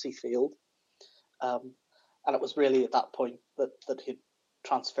conspicuously failed. And it was really at that point that he'd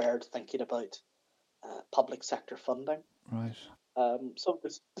transferred thinking about public sector funding. Right. So the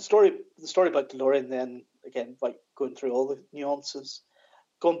story about DeLorean then, again, like going through all the nuances,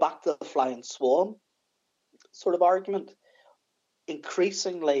 going back to the flying swan sort of argument,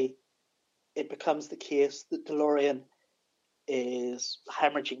 increasingly it becomes the case that DeLorean is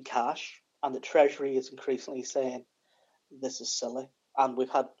hemorrhaging cash, and the Treasury is increasingly saying this is silly. And we've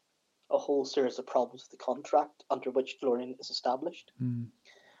had a whole series of problems with the contract under which DeLorean is established. And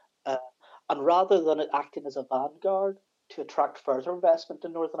rather than it acting as a vanguard to attract further investment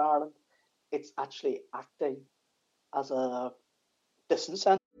in Northern Ireland, it's actually acting as a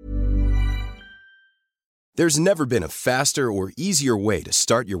disincentive. There's never been a faster or easier way to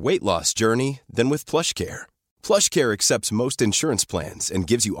start your weight loss journey than with PlushCare. PlushCare accepts most insurance plans and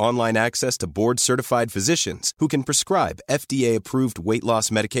gives you online access to board-certified physicians who can prescribe FDA-approved weight loss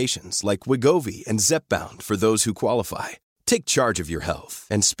medications like Wegovy and Zepbound for those who qualify. Take charge of your health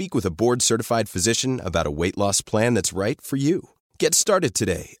and speak with a board-certified physician about a weight loss plan that's right for you. Get started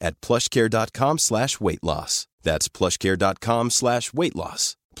today at plushcare.com/weight-loss. That's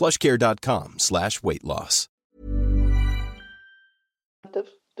plushcare.com/weight-loss. plushcare.com/weight-loss.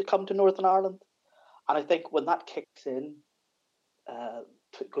 To come to Northern Ireland. And I think when that kicks in,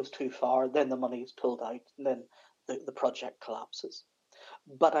 it goes too far, then the money is pulled out, and then the project collapses.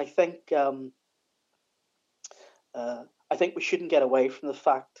 But I think we shouldn't get away from the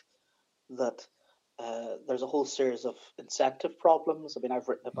fact that there's a whole series of incentive problems. I mean, I've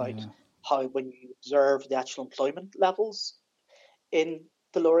written about how when you observe the actual employment levels in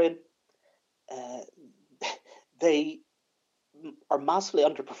DeLorean, they are massively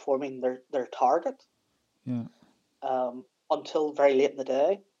underperforming their target until very late in the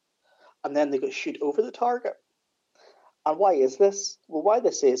day, and then they go shoot over the target. And why is this? Well, why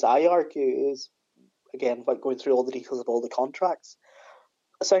this is, I argue, is, again, without going through all the details of all the contracts,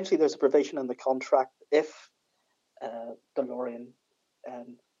 essentially there's a provision in the contract if DeLorean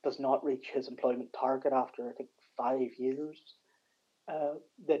does not reach his employment target after, I think, 5 years,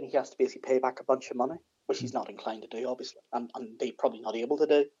 then he has to basically pay back a bunch of money, which he's not inclined to do, obviously, and they're probably not able to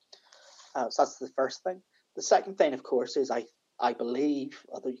do. So that's the first thing. The second thing, of course, is I believe,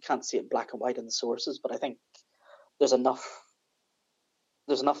 although you can't see it black and white in the sources, but I think there's enough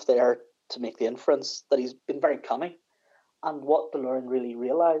there to make the inference that he's been very cunning. And what DeLorean really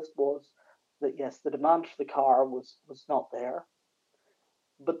realized was that, yes, the demand for the car was not there,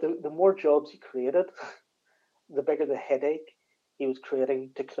 but the more jobs he created, the bigger the headache he was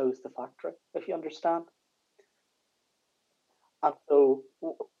creating to close the factory, if you understand. And so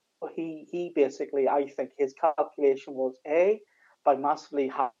he basically, I think his calculation was, A, by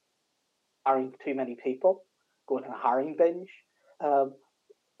massively hiring too many people, going on a hiring binge.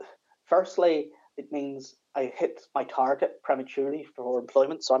 Firstly, it means I hit my target prematurely for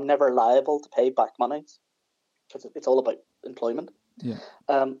employment, so I'm never liable to pay back monies because it's all about employment. Yeah.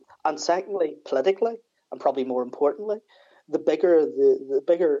 And secondly, politically, and probably more importantly, the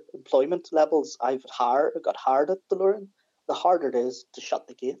bigger employment levels I've got hired at DeLorean, the harder it is to shut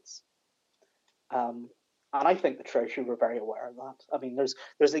the gates. And I think the Treasury were very aware of that. I mean,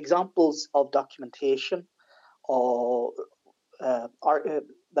 there's examples of documentation or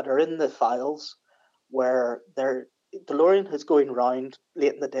that are in the files where DeLorean is going around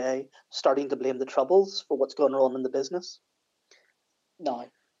late in the day, starting to blame the Troubles for what's going on in the business. Now,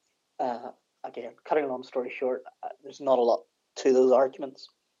 again, cutting a long story short, there's not a lot to those arguments.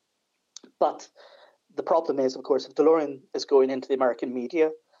 But the problem is, of course, if DeLorean is going into the American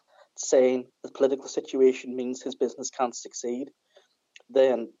media saying the political situation means his business can't succeed,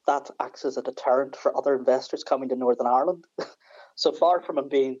 then that acts as a deterrent for other investors coming to Northern Ireland. So far from him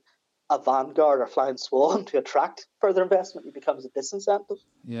being a vanguard or flying swan to attract further investment, he becomes a disincentive.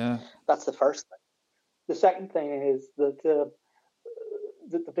 Yeah. That's the first thing. The second thing is that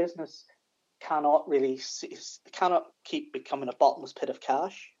the business cannot keep becoming a bottomless pit of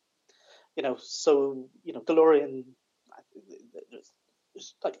cash. So DeLorean,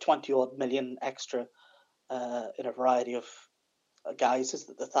 there's like 20 odd million extra in a variety of guises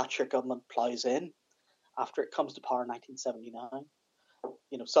that the Thatcher government plows in after it comes to power in 1979.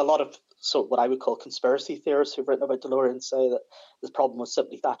 So a lot of what I would call conspiracy theorists who've written about DeLorean say that the problem was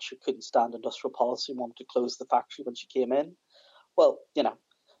simply Thatcher couldn't stand industrial policy and wanted to close the factory when she came in. Well,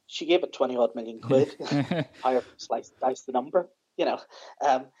 she gave it 20 odd million quid. Higher dice the number.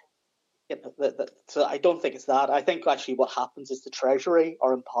 So I don't think it's that. I think actually what happens is the Treasury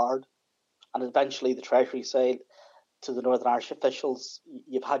are empowered, and eventually the Treasury say to the Northern Irish officials,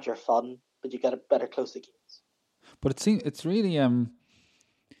 "You've had your fun, but you better close the gates." But it's really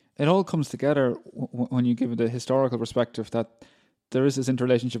it all comes together when you give it a historical perspective that there is this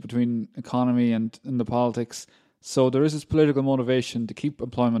interrelationship between economy and the politics. So there is this political motivation to keep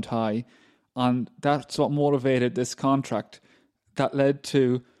employment high, and that's what motivated this contract that led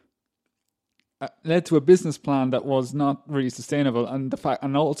to a business plan that was not really sustainable, and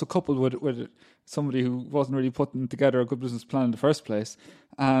also coupled with somebody who wasn't really putting together a good business plan in the first place,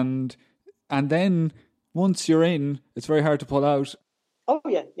 and then once you're in, it's very hard to pull out. Oh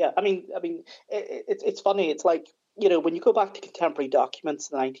yeah. I mean, it's funny. It's like when you go back to contemporary documents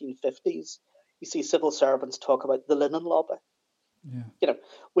in the 1950s, you see civil servants talk about the linen lobby. Yeah.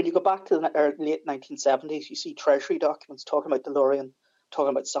 When you go back to the late 1970s, you see Treasury documents talking about DeLorean, talking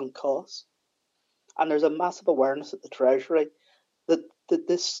about sunk costs. And there's a massive awareness at the Treasury that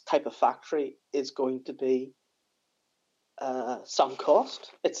this type of factory is going to be sunk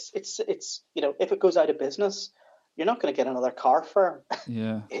cost. It's if it goes out of business, you're not going to get another car firm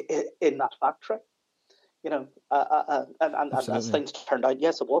in that factory. And as things turned out,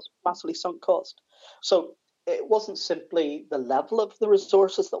 yes, it was massively sunk cost. So it wasn't simply the level of the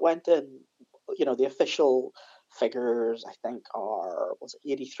resources that went in. The official figures, I think, was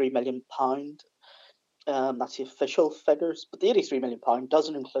it £83 million? That's the official figures. But the £83 million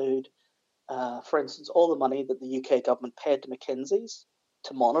doesn't include, for instance, all the money that the UK government paid to McKinsey's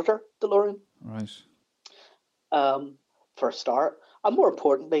to monitor DeLorean. Right. For a start. And more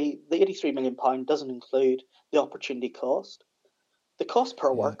importantly, the £83 million doesn't include the opportunity cost. The cost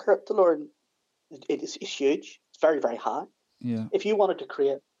per worker at DeLorean is huge. It's very, very high. Yeah. If you wanted to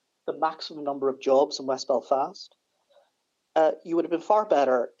create the maximum number of jobs in West Belfast, you would have been far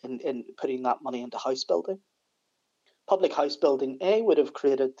better in putting that money into house building. Public house building, would have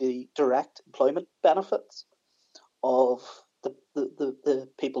created the direct employment benefits of the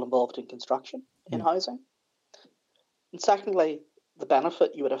people involved in construction in housing. And secondly, the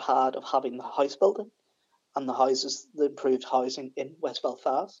benefit you would have had of having the house building and the improved housing in West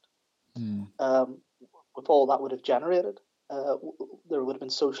Belfast, with all that would have generated, there would have been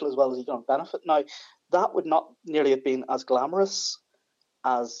social as well as economic benefit. Now, that would not nearly have been as glamorous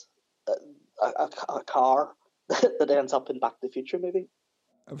as a car that ends up in Back to the Future movie.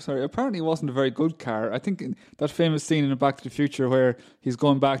 I'm sorry, apparently it wasn't a very good car. I think that famous scene in Back to the Future where he's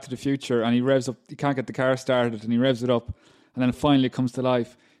going back to the future and he revs up, he can't get the car started and he revs it up and then it finally comes to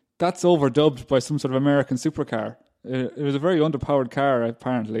life. That's overdubbed by some sort of American supercar. It was a very underpowered car,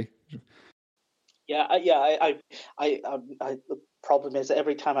 apparently. The problem is that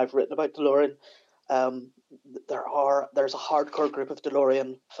every time I've written about DeLorean, there's a hardcore group of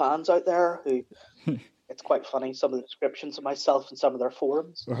DeLorean fans out there who... It's quite funny, some of the descriptions of myself and some of their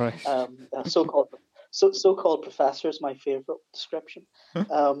forums. Right. So-called professor is my favourite description.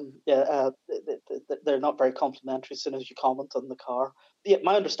 They're not very complimentary as soon as you comment on the car. Yeah,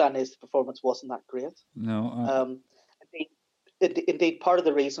 my understanding is the performance wasn't that great. No. Indeed, part of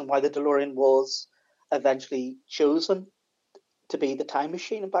the reason why the DeLorean was eventually chosen to be the time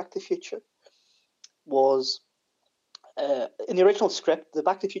machine in Back to the Future was in the original script, the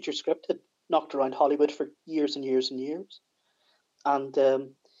Back to the Future script had knocked around Hollywood for years and years and years. And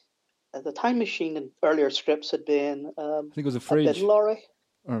the time machine in earlier scripts had been I think it was a fridge. A bin lorry.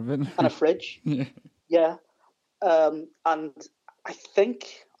 Or a bin. And a fridge. Yeah. And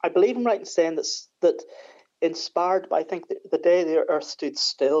I believe I'm right in saying that inspired by, I think, the day the Earth stood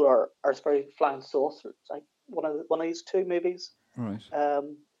still, or Earth's Flying Saucer, like one of these two movies. Right.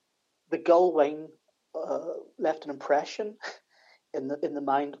 The gull wing left an impression in the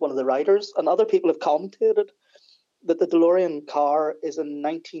mind of one of the writers, and other people have commented that the DeLorean car is a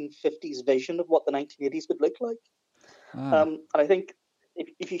 1950s vision of what the 1980s would look like. And I think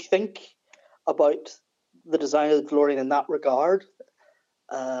if you think about the design of the DeLorean in that regard,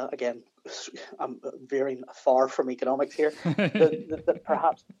 again, I'm veering far from economics here, that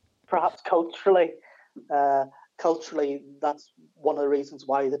perhaps culturally, that's one of the reasons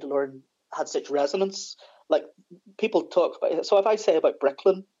why the DeLorean had such resonance. Like, people talk about it. So if I say about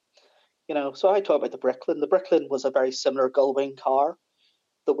Bricklin, so I talk about the Bricklin. The Bricklin was a very similar gull-wing car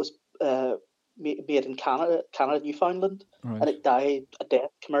that was made in Canada, Newfoundland, right. And it died a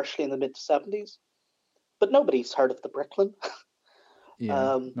death commercially in the mid-70s. But nobody's heard of the Bricklin.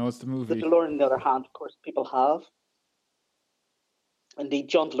 Yeah. No, it's the The movie. DeLorean, on the other hand, of course, people have. Indeed,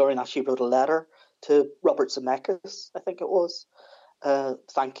 John DeLorean actually wrote a letter to Robert Zemeckis, I think it was,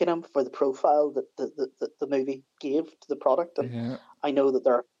 thanking him for the profile that the movie gave to the product. And Yeah. I know that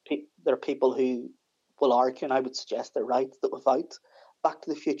there are people who will argue, and I would suggest they're right, that without Back to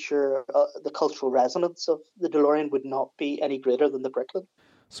the Future, the cultural resonance of the DeLorean would not be any greater than the Bricklin.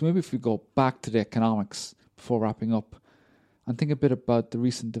 So maybe if we go back to the economics before wrapping up and think a bit about the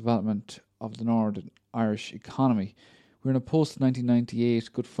recent development of the Northern Irish economy. We're in a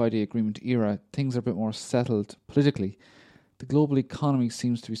post-1998 Good Friday Agreement era. Things are a bit more settled politically. The global economy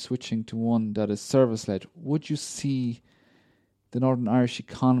seems to be switching to one that is service-led. Would you see the Northern Irish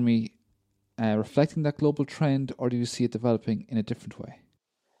economy reflecting that global trend, or do you see it developing in a different way?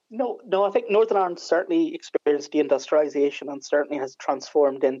 No, I think Northern Ireland certainly experienced deindustrialisation and certainly has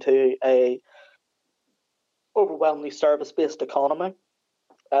transformed into a overwhelmingly service-based economy.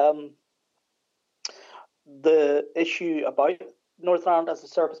 The issue about Northern Ireland as a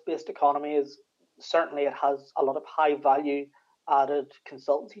service-based economy is certainly it has a lot of high-value added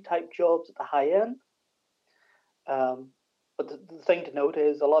consultancy-type jobs at the high end. But the thing to note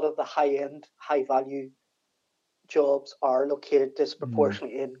is a lot of the high-end, high-value jobs are located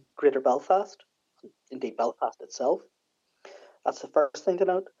disproportionately in Greater Belfast, indeed Belfast itself. That's the first thing to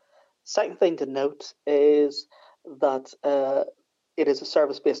note. Second thing to note is that it is a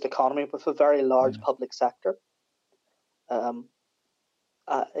service-based economy with a very large public sector as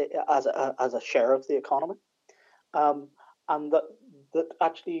a share of the economy. And that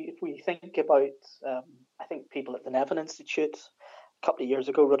actually, if we think about, I think people at the Nevin Institute a couple of years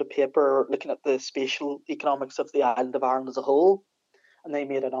ago wrote a paper looking at the spatial economics of the island of Ireland as a whole. And they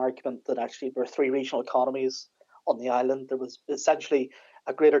made an argument that actually there were three regional economies on the island. There was essentially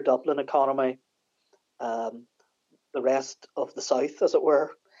a Greater Dublin economy, the rest of the south, as it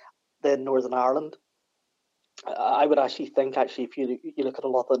were, then Northern Ireland. I would actually think, if you look at a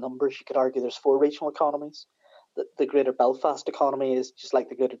lot of the numbers, you could argue there's four regional economies. The Greater Belfast economy is just like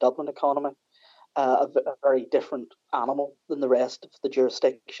the Greater Dublin economy, a very different animal than the rest of the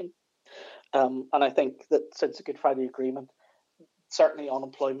jurisdiction. And I think that since the Good Friday Agreement, certainly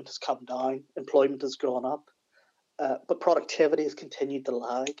unemployment has come down, employment has gone up, but productivity has continued to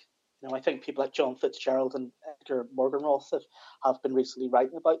lag. I think people like John Fitzgerald and Edgar Morgenroth have been recently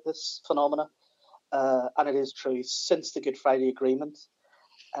writing about this phenomena. And it is true, since the Good Friday Agreement,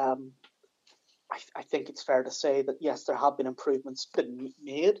 I think it's fair to say that, yes, there have been improvements been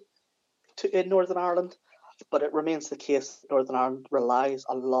made in Northern Ireland, but it remains the case that Northern Ireland relies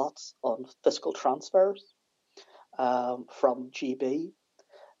a lot on fiscal transfers from GB,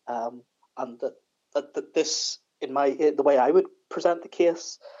 and that this, the way I would present the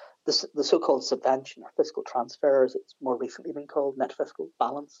case, the so-called subvention or fiscal transfer, as it's more recently been called, net fiscal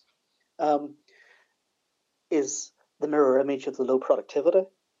balance, is the mirror image of the low productivity.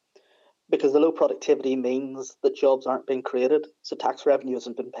 Because the low productivity means that jobs aren't being created, so tax revenue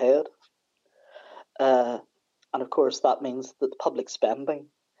hasn't been paid. And of course, that means that the public spending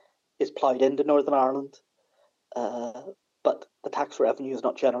is ploughed into Northern Ireland, but the tax revenue is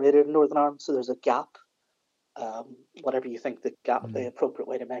not generated in Northern Ireland, so there's a gap. Whatever you think the gap, the appropriate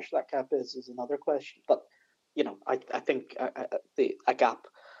way to measure that gap is another question. But I think a gap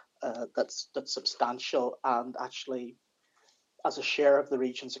that's substantial and actually, as a share of the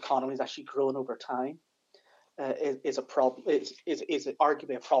region's economy, has actually grown over time, is a problem. Is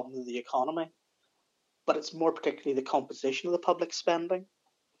arguably a problem of the economy, but it's more particularly the composition of the public spending.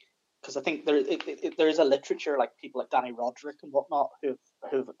 Because I think there is a literature, like people like Danny Roderick and whatnot,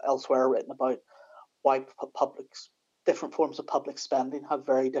 who've elsewhere written about why different forms of public spending have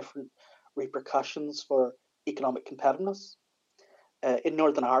very different repercussions for economic competitiveness. In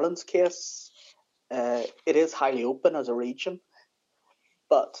Northern Ireland's case, it is highly open as a region,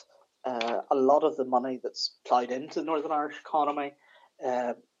 but a lot of the money that's ploughed into the Northern Irish economy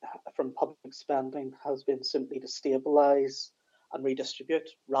from public spending has been simply to stabilise and redistribute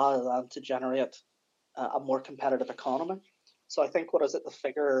rather than to generate a more competitive economy. So I think, what is it, the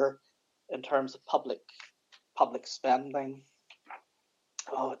figure in terms of public spending?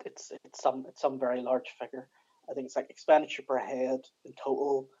 Oh, it's some very large figure. I think it's like expenditure per head in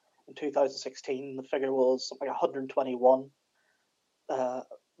total in 2016. The figure was something like 121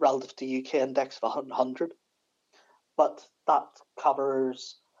 relative to UK index of 100. But that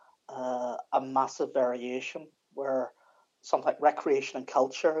covers a massive variation where something like recreation and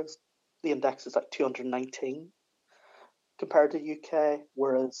culture, the index is like 219 compared to UK,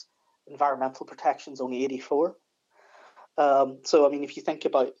 whereas environmental protection is only 84. So, I mean, if you think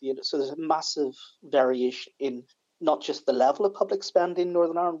about, so there's a massive variation in not just the level of public spending in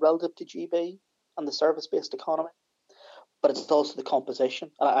Northern Ireland relative to GB and the service-based economy, but it's also the composition.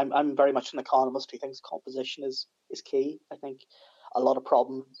 And I'm very much an economist who thinks composition is key. I think a lot of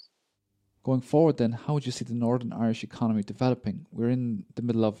problems. Going forward then, how would you see the Northern Irish economy developing? We're in the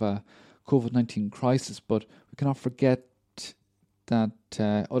middle of a COVID-19 crisis, but we cannot forget that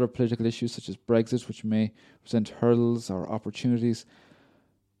other political issues such as Brexit, which may present hurdles or opportunities.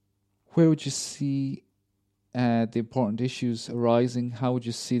 Where would you see the important issues arising? How would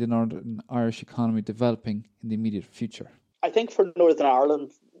you see the Northern Irish economy developing in the immediate future? I think for Northern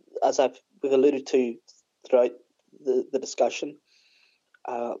Ireland, as we've alluded to throughout the discussion,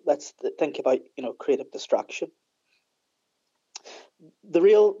 let's think about creative destruction. The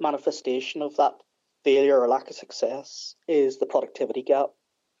real manifestation of that failure or lack of success is the productivity gap.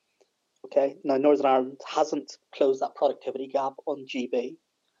 Okay, now Northern Ireland hasn't closed that productivity gap on GB,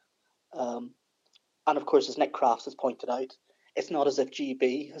 and of course, as Nick Crafts has pointed out, it's not as if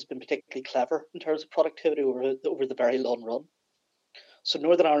GB has been particularly clever in terms of productivity over the very long run. So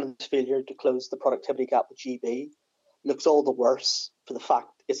Northern Ireland's failure to close the productivity gap with GB looks all the worse for the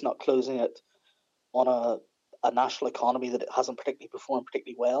fact it's not closing it on a national economy that it hasn't particularly performed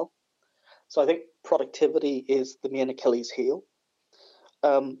particularly well. So I think productivity is the main Achilles heel.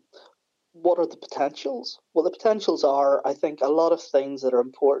 What are the potentials? Well, the potentials are, I think, a lot of things that are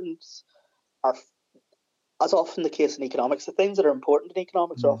important are, as often the case in economics, the things that are important in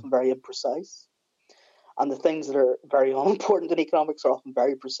economics are often very imprecise. And the things that are very unimportant in economics are often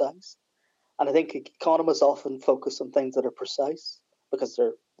very precise. And I think economists often focus on things that are precise because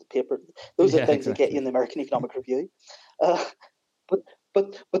they're the paper. Those are things that get you in the American Economic Review.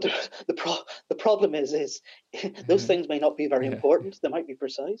 But the problem is those things may not be very important. They might be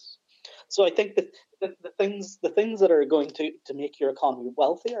precise. So I think that the things that are going to make your economy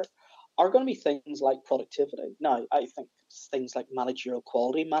wealthier are going to be things like productivity. Now, I think things like managerial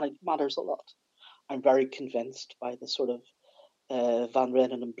quality matters a lot. I'm very convinced by the sort of Van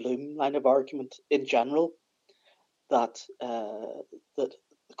Reenen and Bloom line of argument in general that the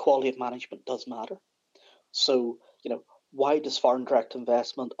quality of management does matter. So, why does foreign direct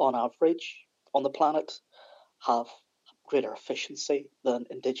investment on average on the planet have greater efficiency than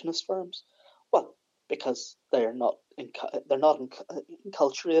indigenous firms? Well, because they're not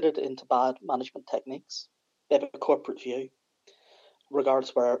enculturated into bad management techniques. They have a corporate view,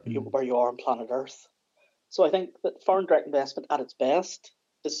 regardless where you are on planet Earth. So I think that foreign direct investment at its best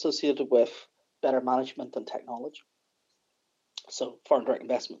is associated with better management and technology. So foreign direct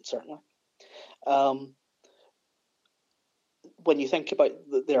investment, certainly. When you think about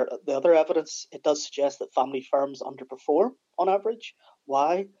the other evidence, it does suggest that family firms underperform on average.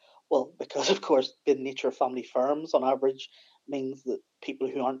 Why? Well, because, of course, the nature of family firms on average means that people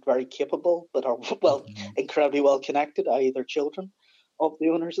who aren't very capable but are, incredibly well connected, i.e. their children of the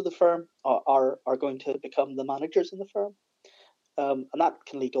owners of the firm, are going to become the managers in the firm. And that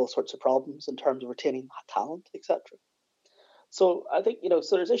can lead to all sorts of problems in terms of retaining talent, etc. So I think,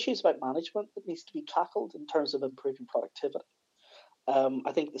 so there's issues about management that needs to be tackled in terms of improving productivity.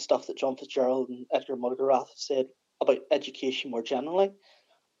 I think the stuff that John Fitzgerald and Edgar Mulgarath have said about education more generally,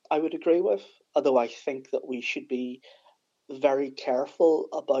 I would agree with, although I think that we should be very careful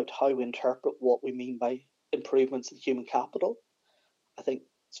about how we interpret what we mean by improvements in human capital. I think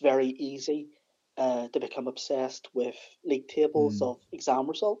it's very easy to become obsessed with league tables of exam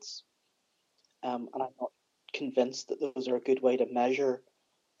results. And I'm not convinced that those are a good way to measure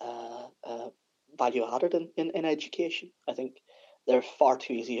value added in education. I think they're far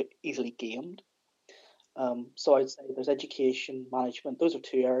too easily gamed. So I'd say there's education, management. Those are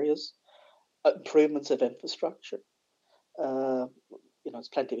two areas. Improvements of infrastructure. There's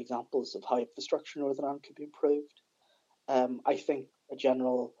plenty of examples of how infrastructure in Northern Ireland could be improved. I think a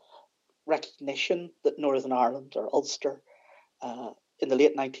general recognition that Northern Ireland or Ulster in the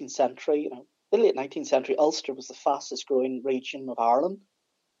late 19th century, in the late 19th century, Ulster was the fastest growing region of Ireland,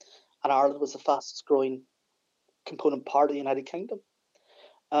 and Ireland was the fastest growing component part of the United Kingdom.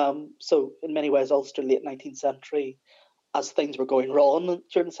 So in many ways, Ulster, late 19th century, as things were going wrong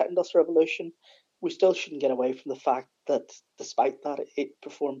during the Second Industrial Revolution, we still shouldn't get away from the fact that despite that, it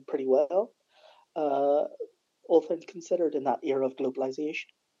performed pretty well, all things considered, in that era of globalization.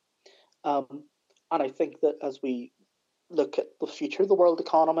 And I think that as we look at the future of the world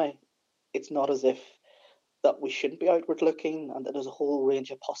economy, it's not as if that we shouldn't be outward looking, and that there's a whole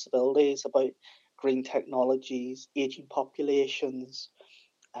range of possibilities about green technologies, aging populations,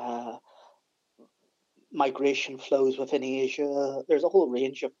 migration flows within Asia. There's a whole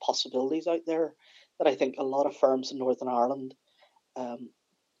range of possibilities out there that I think a lot of firms in Northern Ireland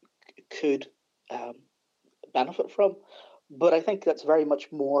could benefit from. But I think that's very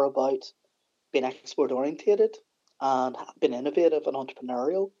much more about being export orientated and being innovative and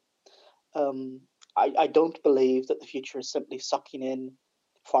entrepreneurial. I don't believe that the future is simply sucking in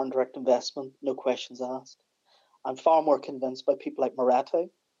foreign direct investment, no questions asked. I'm far more convinced by people like Moretti,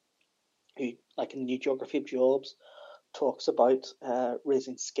 who, like in the New Geography of Jobs, talks about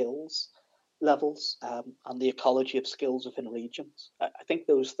raising skills levels and the ecology of skills within regions. I think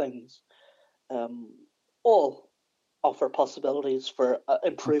those things all offer possibilities for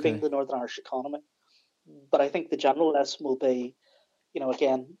improving the Northern Irish economy. But I think the general lesson will be,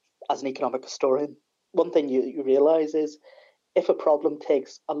 again, as an economic historian, one thing you realise is if a problem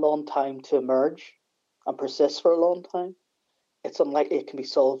takes a long time to emerge and persists for a long time, it's unlikely it can be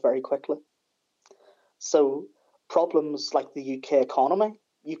solved very quickly. So problems like the UK economy,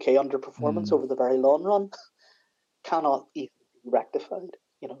 UK underperformance over the very long run, cannot easily be rectified.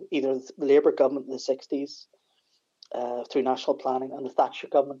 Either the Labour government in the 60s through national planning and the Thatcher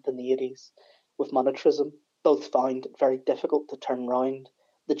government in the 80s with monetarism both found it very difficult to turn around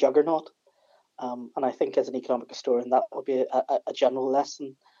the juggernaut. And I think as an economic historian, that would be a general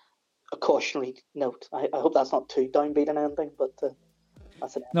lesson, a cautionary note. I hope that's not too downbeat an ending, but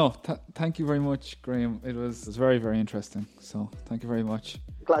that's it. No, thank you very much, Graham. It was very, very interesting. So thank you very much.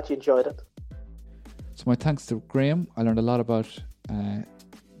 Glad you enjoyed it. So my thanks to Graham. I learned a lot about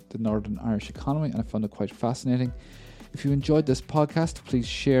the Northern Irish economy and I found it quite fascinating. If you enjoyed this podcast, please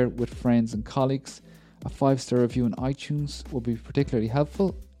share with friends and colleagues. A 5-star review on iTunes will be particularly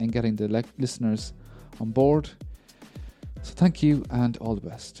helpful in getting the listeners on board. So thank you and all the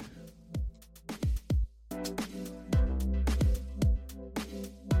best.